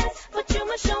 yes, but you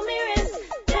must show me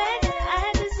respect.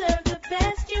 I deserve the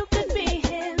best, you could be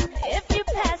him. If you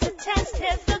pass the test,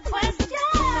 here's the question.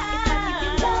 If I give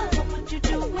you love, what would you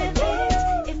do with it?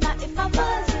 If I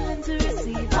was willing to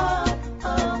receive, oh,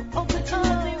 would you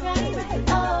love me right?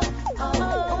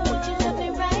 Oh, would you love me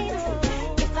right?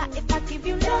 If I give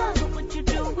you love, what would you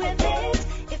do with it?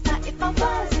 If I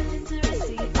was willing to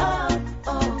receive,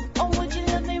 oh, would you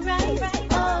love me right?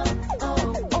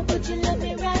 Oh, would you love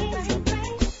me right?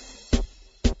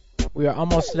 We are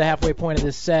almost to the halfway point of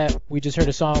this set. We just heard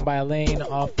a song by Elaine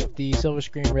off the Silver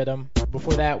Screen Rhythm.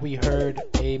 Before that, we heard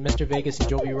a Mr. Vegas and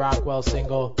Joby Rockwell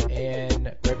single.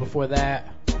 And right before that,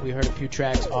 we heard a few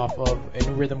tracks off of a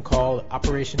new rhythm called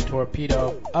Operation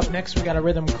Torpedo. Up next, we got a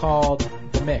rhythm called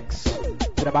The Mix.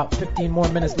 Got about 15 more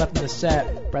minutes left in the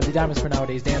set. Bradley Diamonds for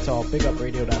Nowadayz Dancehall,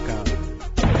 BigUpRadio.com.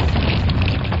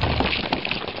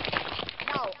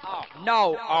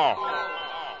 No.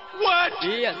 What?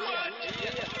 Yes.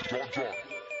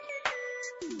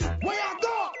 Where you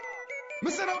go?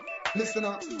 Listen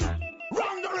up.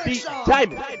 Wrong Beat direction.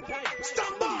 Diamond.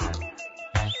 Stand back.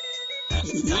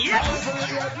 Yes.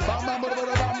 Bam, bam, bam,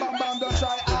 bam, bam, bam, don't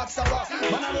try ask a what.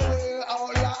 Man of the real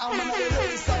outlaw, I'm man of the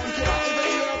real sound killer. Even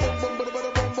hear boom, boom, boom,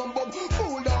 boom, boom, boom, boom.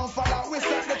 Fool down, fella. We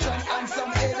set the trend and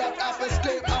some idiot have to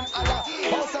escape and Allah.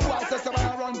 How some whites just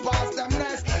wanna run past them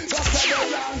nest. Just say the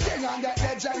wrong thing and get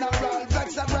the general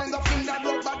vex. And when the finger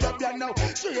rubber dub you know.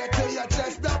 Straight to your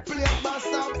chest, the plate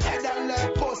bust up. Head and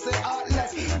left, pussy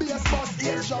heartless. Bass bust,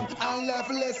 ear jump and left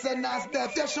listeners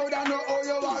deaf. You shoulda know how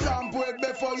you are ramp with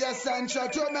before you send you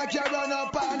to make you run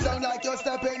up and down like you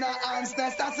step in a ant's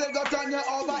nest. I say go turn you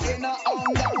over in a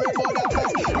Hungary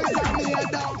Budapest. With a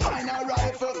me down, find a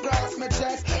rifle cross my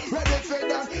chest. Ready for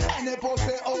them, any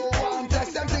pussy who want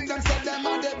test. Them think them say them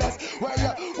are the best.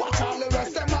 Well, watch all the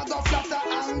rest. Them a go flatter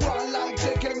and run like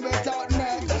chicken without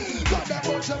neck. Got them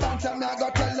bunch of banter, me I go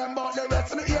tell them about the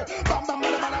rest of the year. Bam, bam,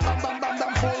 bam, bam, bam, bam, bam,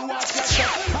 bam, full watch your step.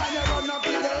 And you run up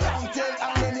in the long tail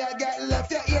and then you get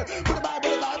left your ear. Put the bye,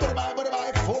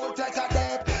 full take a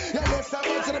dip. You listen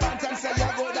what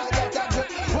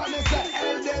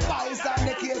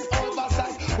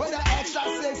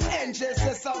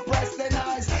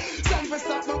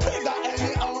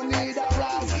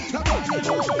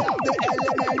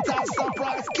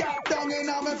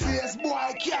face,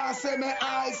 boy, can't see me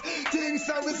eyes. Things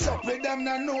so we suck with them,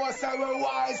 no know so we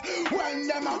wise. When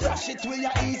them a rush it, we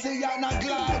a easy and a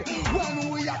glide. When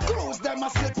we a cruise, them a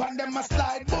slip and them a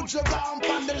slide. But you down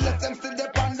on the left, them still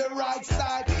up on the right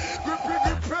side.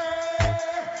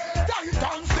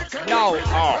 Now,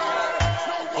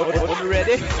 you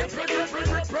ready?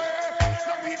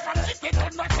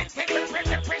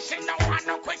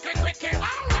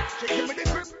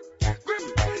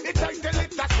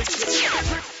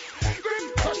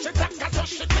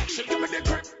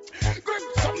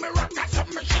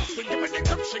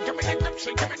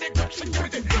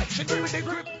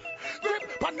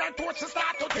 When that torch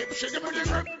start to dip, she give me the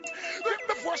grip. Grip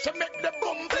before she make the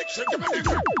boom flick, she give me the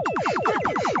grip. Grip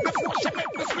before she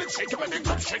make the split, she give me the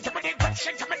grip, she give me the grip,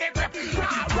 she give me the grip.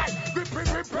 Alright, grip, grip,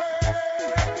 grip,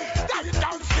 tie it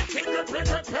down, sticky, grip, grip,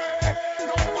 grip.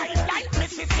 No white like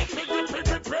Mississippi, grip,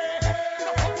 grip, grip.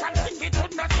 No come from city to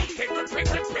not city, grip, grip,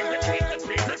 grip, grip,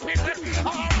 grip, grip, grip, grip.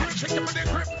 Alright, she give me the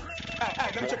grip.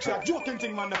 Hey, let me check that joking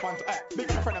thing, man, up on to,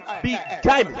 big up friend, Beat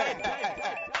time.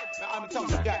 I'm telling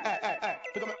you,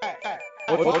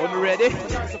 You ready?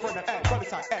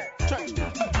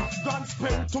 Grand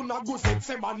spell to na go set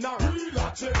se man a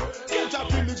relate. Soldier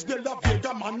village de la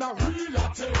Vega man a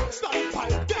relate. Stand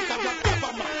pipe, get a got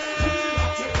governor.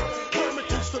 Relate.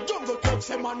 Hermitage to jungle club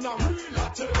se man a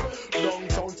relate.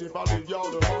 Downtown Tivoli girl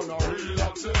the man a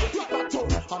relate.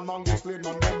 Rabaton and Mangus Lane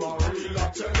man them a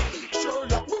relate.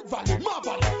 Sherlock Brook Valley, my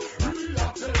valley.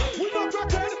 Relate. We not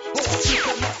pretend. Oh, you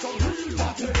come at some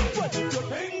relate. What if you're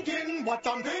thinking? What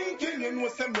I'm thinking in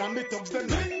with them ram it up then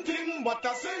thinking what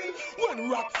I sing when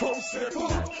rock full step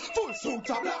out full suit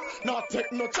of black not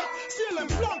take no chat steal them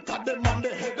flank at them on the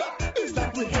head up is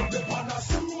that we hit the pan a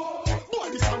sewer boy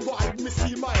this and go hide me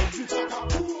see my exit like a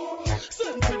pool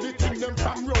send to the thing them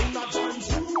from round a giant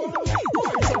school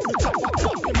rise up the chopper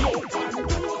chopping no time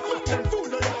make them fool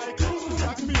the like clothes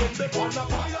like me on the pan a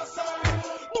fire side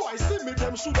boy see me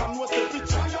them should have no step it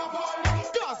try a boy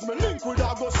cause me link with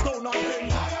a go stone and them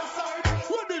higher side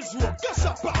guess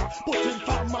up put in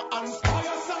farmer and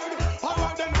fire side.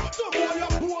 Alright then, some boy a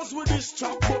pose with this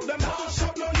chop, but them not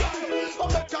shot no yard. I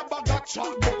make a bag of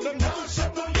chop, but them not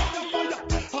shot no yard. Fire,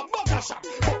 a bag of shot,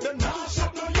 but them not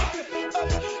shot no yard.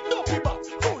 Don't be back,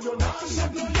 fool you not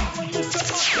shot no yard. When you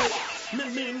say my me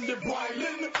mean the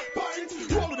boiling pint.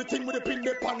 Roll with the thing with the pin,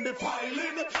 the pan, the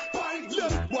filing pint.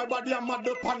 Left boy body a mad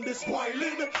up on the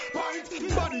spoiling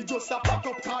pint. Body just a pack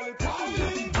up, call it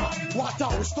piling pint. Water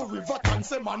house to river can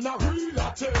say man a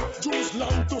relate. Juice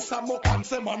land to Samo can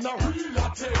say man a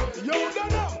relate. Yo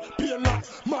then pain like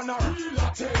man a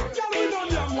relate. Girl we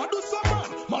don't young what do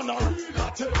some man a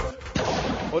relate.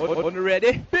 You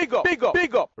ready? Big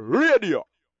up,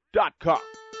 radio.com.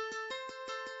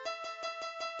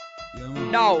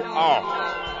 Now,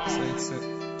 Jerusalem.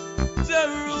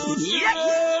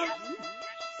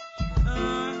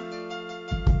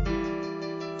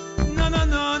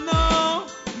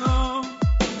 No.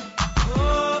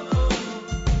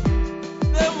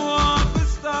 They want to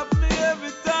stop me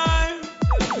every time.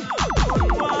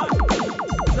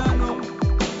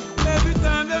 Every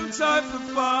time them try to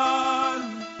fall,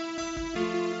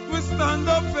 we stand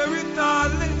up very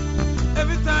tallly.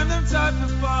 Every time them try to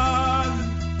fall,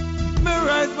 me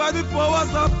rise by the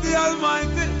powers of the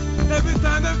Almighty. Every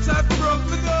time them try to broke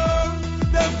me down,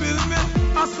 them build me.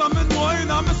 I saw me knowing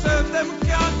on myself, them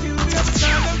can't kill me. Every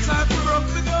time them try to broke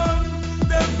me down,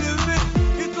 them build me.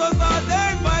 It was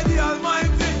ordained by the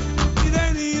Almighty. It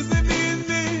ain't easy being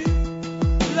me.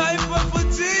 Life of a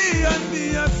G and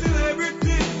be a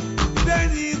celebrity. It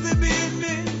ain't easy being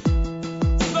me.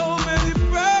 So many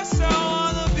pressure, I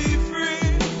wanna be free.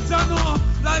 I know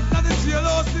life not the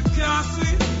jailhouse, it can't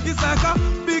sweet. It's like a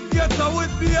big ghetto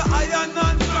with beer, iron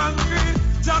and concrete.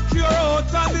 Jack your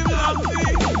out and him long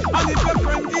feet. And if your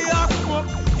friend give a smoke,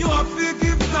 you have to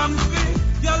give thanks fee.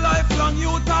 Your lifelong you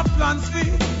have plans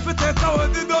fee. For take away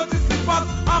the dirty slippers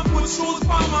and put shoes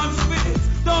for man's feet.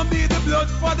 Don't be the blood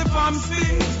for the farm's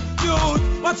feet. Dude,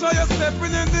 watch how you're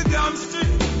stepping in the damn street.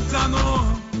 I know,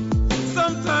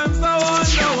 sometimes I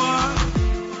wonder why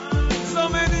so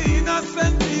many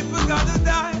innocent people gotta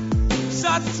die.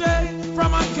 Shot straight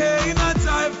from a K in a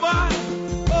drive-by.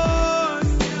 Oh,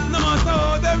 no matter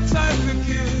how them try to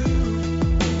kill,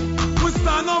 we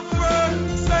stand up firm,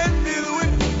 straight deal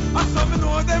with. And some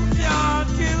know them can't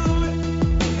kill me.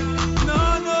 No.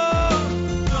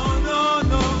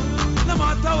 No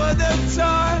matter what them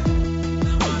try,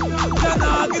 they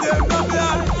not give them no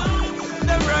blind.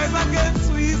 Them rise against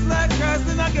squeeze like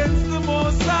rising against the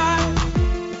Most High.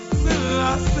 Still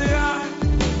I say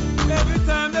every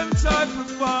time them try to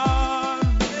fall,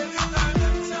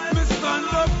 me stand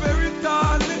up very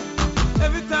tallly.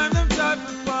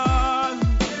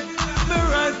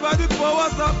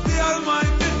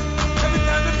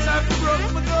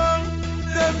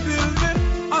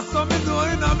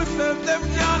 myself, them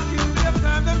can't kill me. Every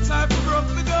time them try to broke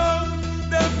me down,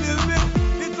 them feel me.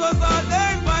 It was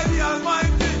ordained by the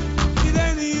Almighty. It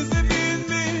ain't easy being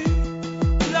me.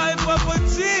 Life of a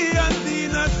G and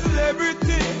being a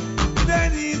celebrity. It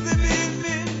ain't easy being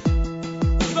me.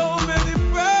 So many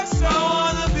pressure, I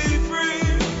wanna be free.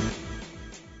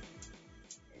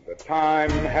 The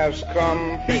time has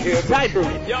come to hear the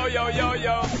truth. Yo, yo, yo,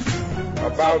 yo.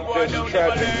 About this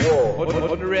tragic war.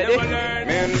 Ready?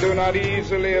 Men do not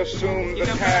easily assume the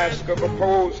task of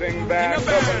opposing their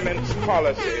government's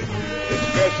policies,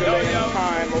 especially in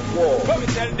time of war. But we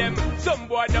tell them, some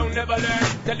boy don't never learn.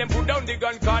 Tell them put down the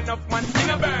gun, cause enough man still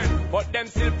a burn. But them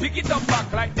still pick it up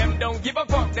back like them don't give a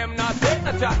fuck. Them not take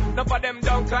a chat, none of them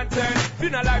don't concern.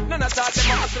 Feel no life, none of that,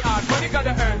 them hustle hard. Money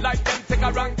gotta earn, like them take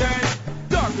a wrong turn.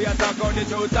 Dark we attack out the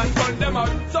truth and gun them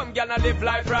out. Some gonna live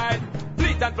life right.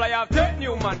 Fleet and fly off, take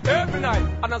new man every night.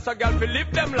 And as a girl fi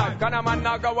live them life. Can a man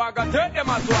not go walk and take them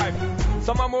as wife.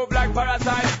 Some a move like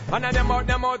parasite. And a them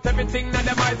out, everything na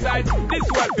them eyesight. This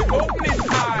world fi open its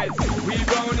eyes. We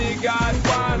only got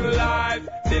one life.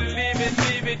 Still leave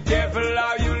it, careful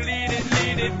how you lead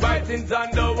it. Writings on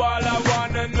the wall, I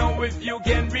wanna know if you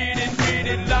can read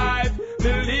it live.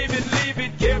 Believe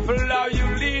it, careful how you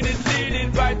lead it.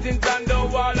 Writings on the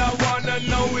wall, I wanna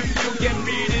know if you can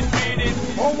read it.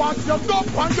 Oh, what's your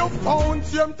up on your phone?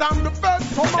 Same time the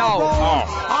best come around.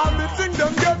 All the things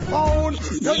them get found.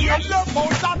 Then you left out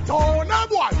that town.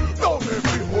 And what? Don't let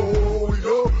me hold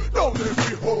you. Don't let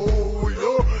me hold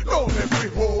you. Don't let me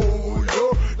hold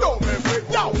you. Don't let me.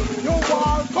 Yo, you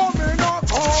all coming up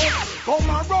home. Come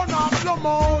and run off your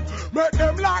mouth. Make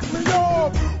them lock me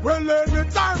up. Well,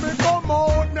 anytime it come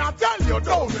out, now tell you,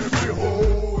 don't let me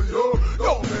hold you.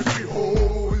 Don't let me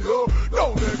hold you.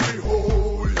 Don't let me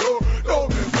hold you. Don't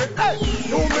let me. Hey,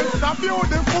 you miss a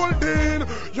beautiful thing.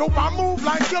 You can move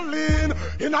like you lean.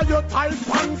 In your tight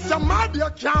pants, your mad, you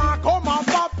can't come and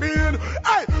pop in.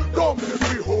 Hey, don't let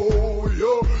me hold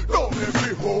you. Don't let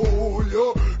me hold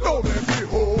you. Don't let me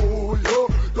hold you.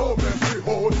 Don't let me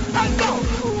hold. And now,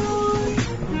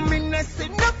 me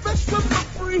nesting up fresh from the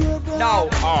freedom. Now,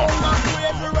 oh my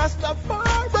crazy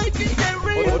Rastafari, get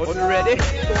real. Ready?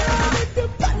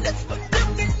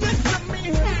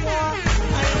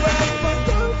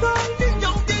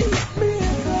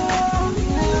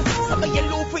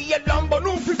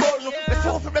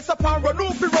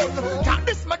 Can't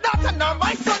this my daughter now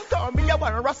my son told me I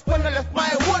want to rust when I left my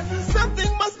one.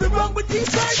 Something must be wrong with these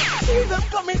guys. See them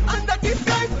coming under this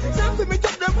guys. Something me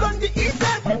took them from the east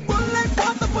side. One like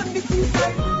water from the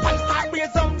seaside. I start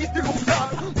raise up this little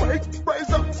start.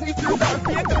 Raise up this little start.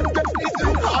 Be a gun get this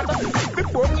little hard.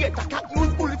 Before 8 I can't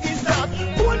use bulletin start.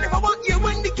 Who never want you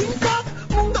when the king talk.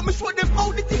 Move them and show them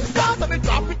how the thing starts. And they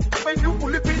drop it when you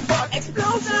bulletin start.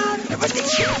 Explosion. Everything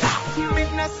shit up. Me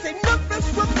not say nothing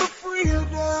from the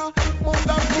freedom. Move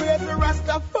them crazy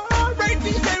Rastafari.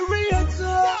 They real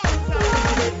talk.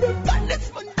 The baddest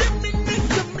man them in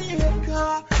Jamaica.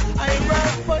 I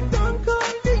rap for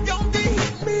Duncan. The young they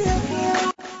hit me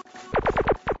again.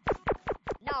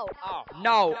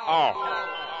 No.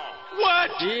 What?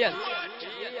 Yes.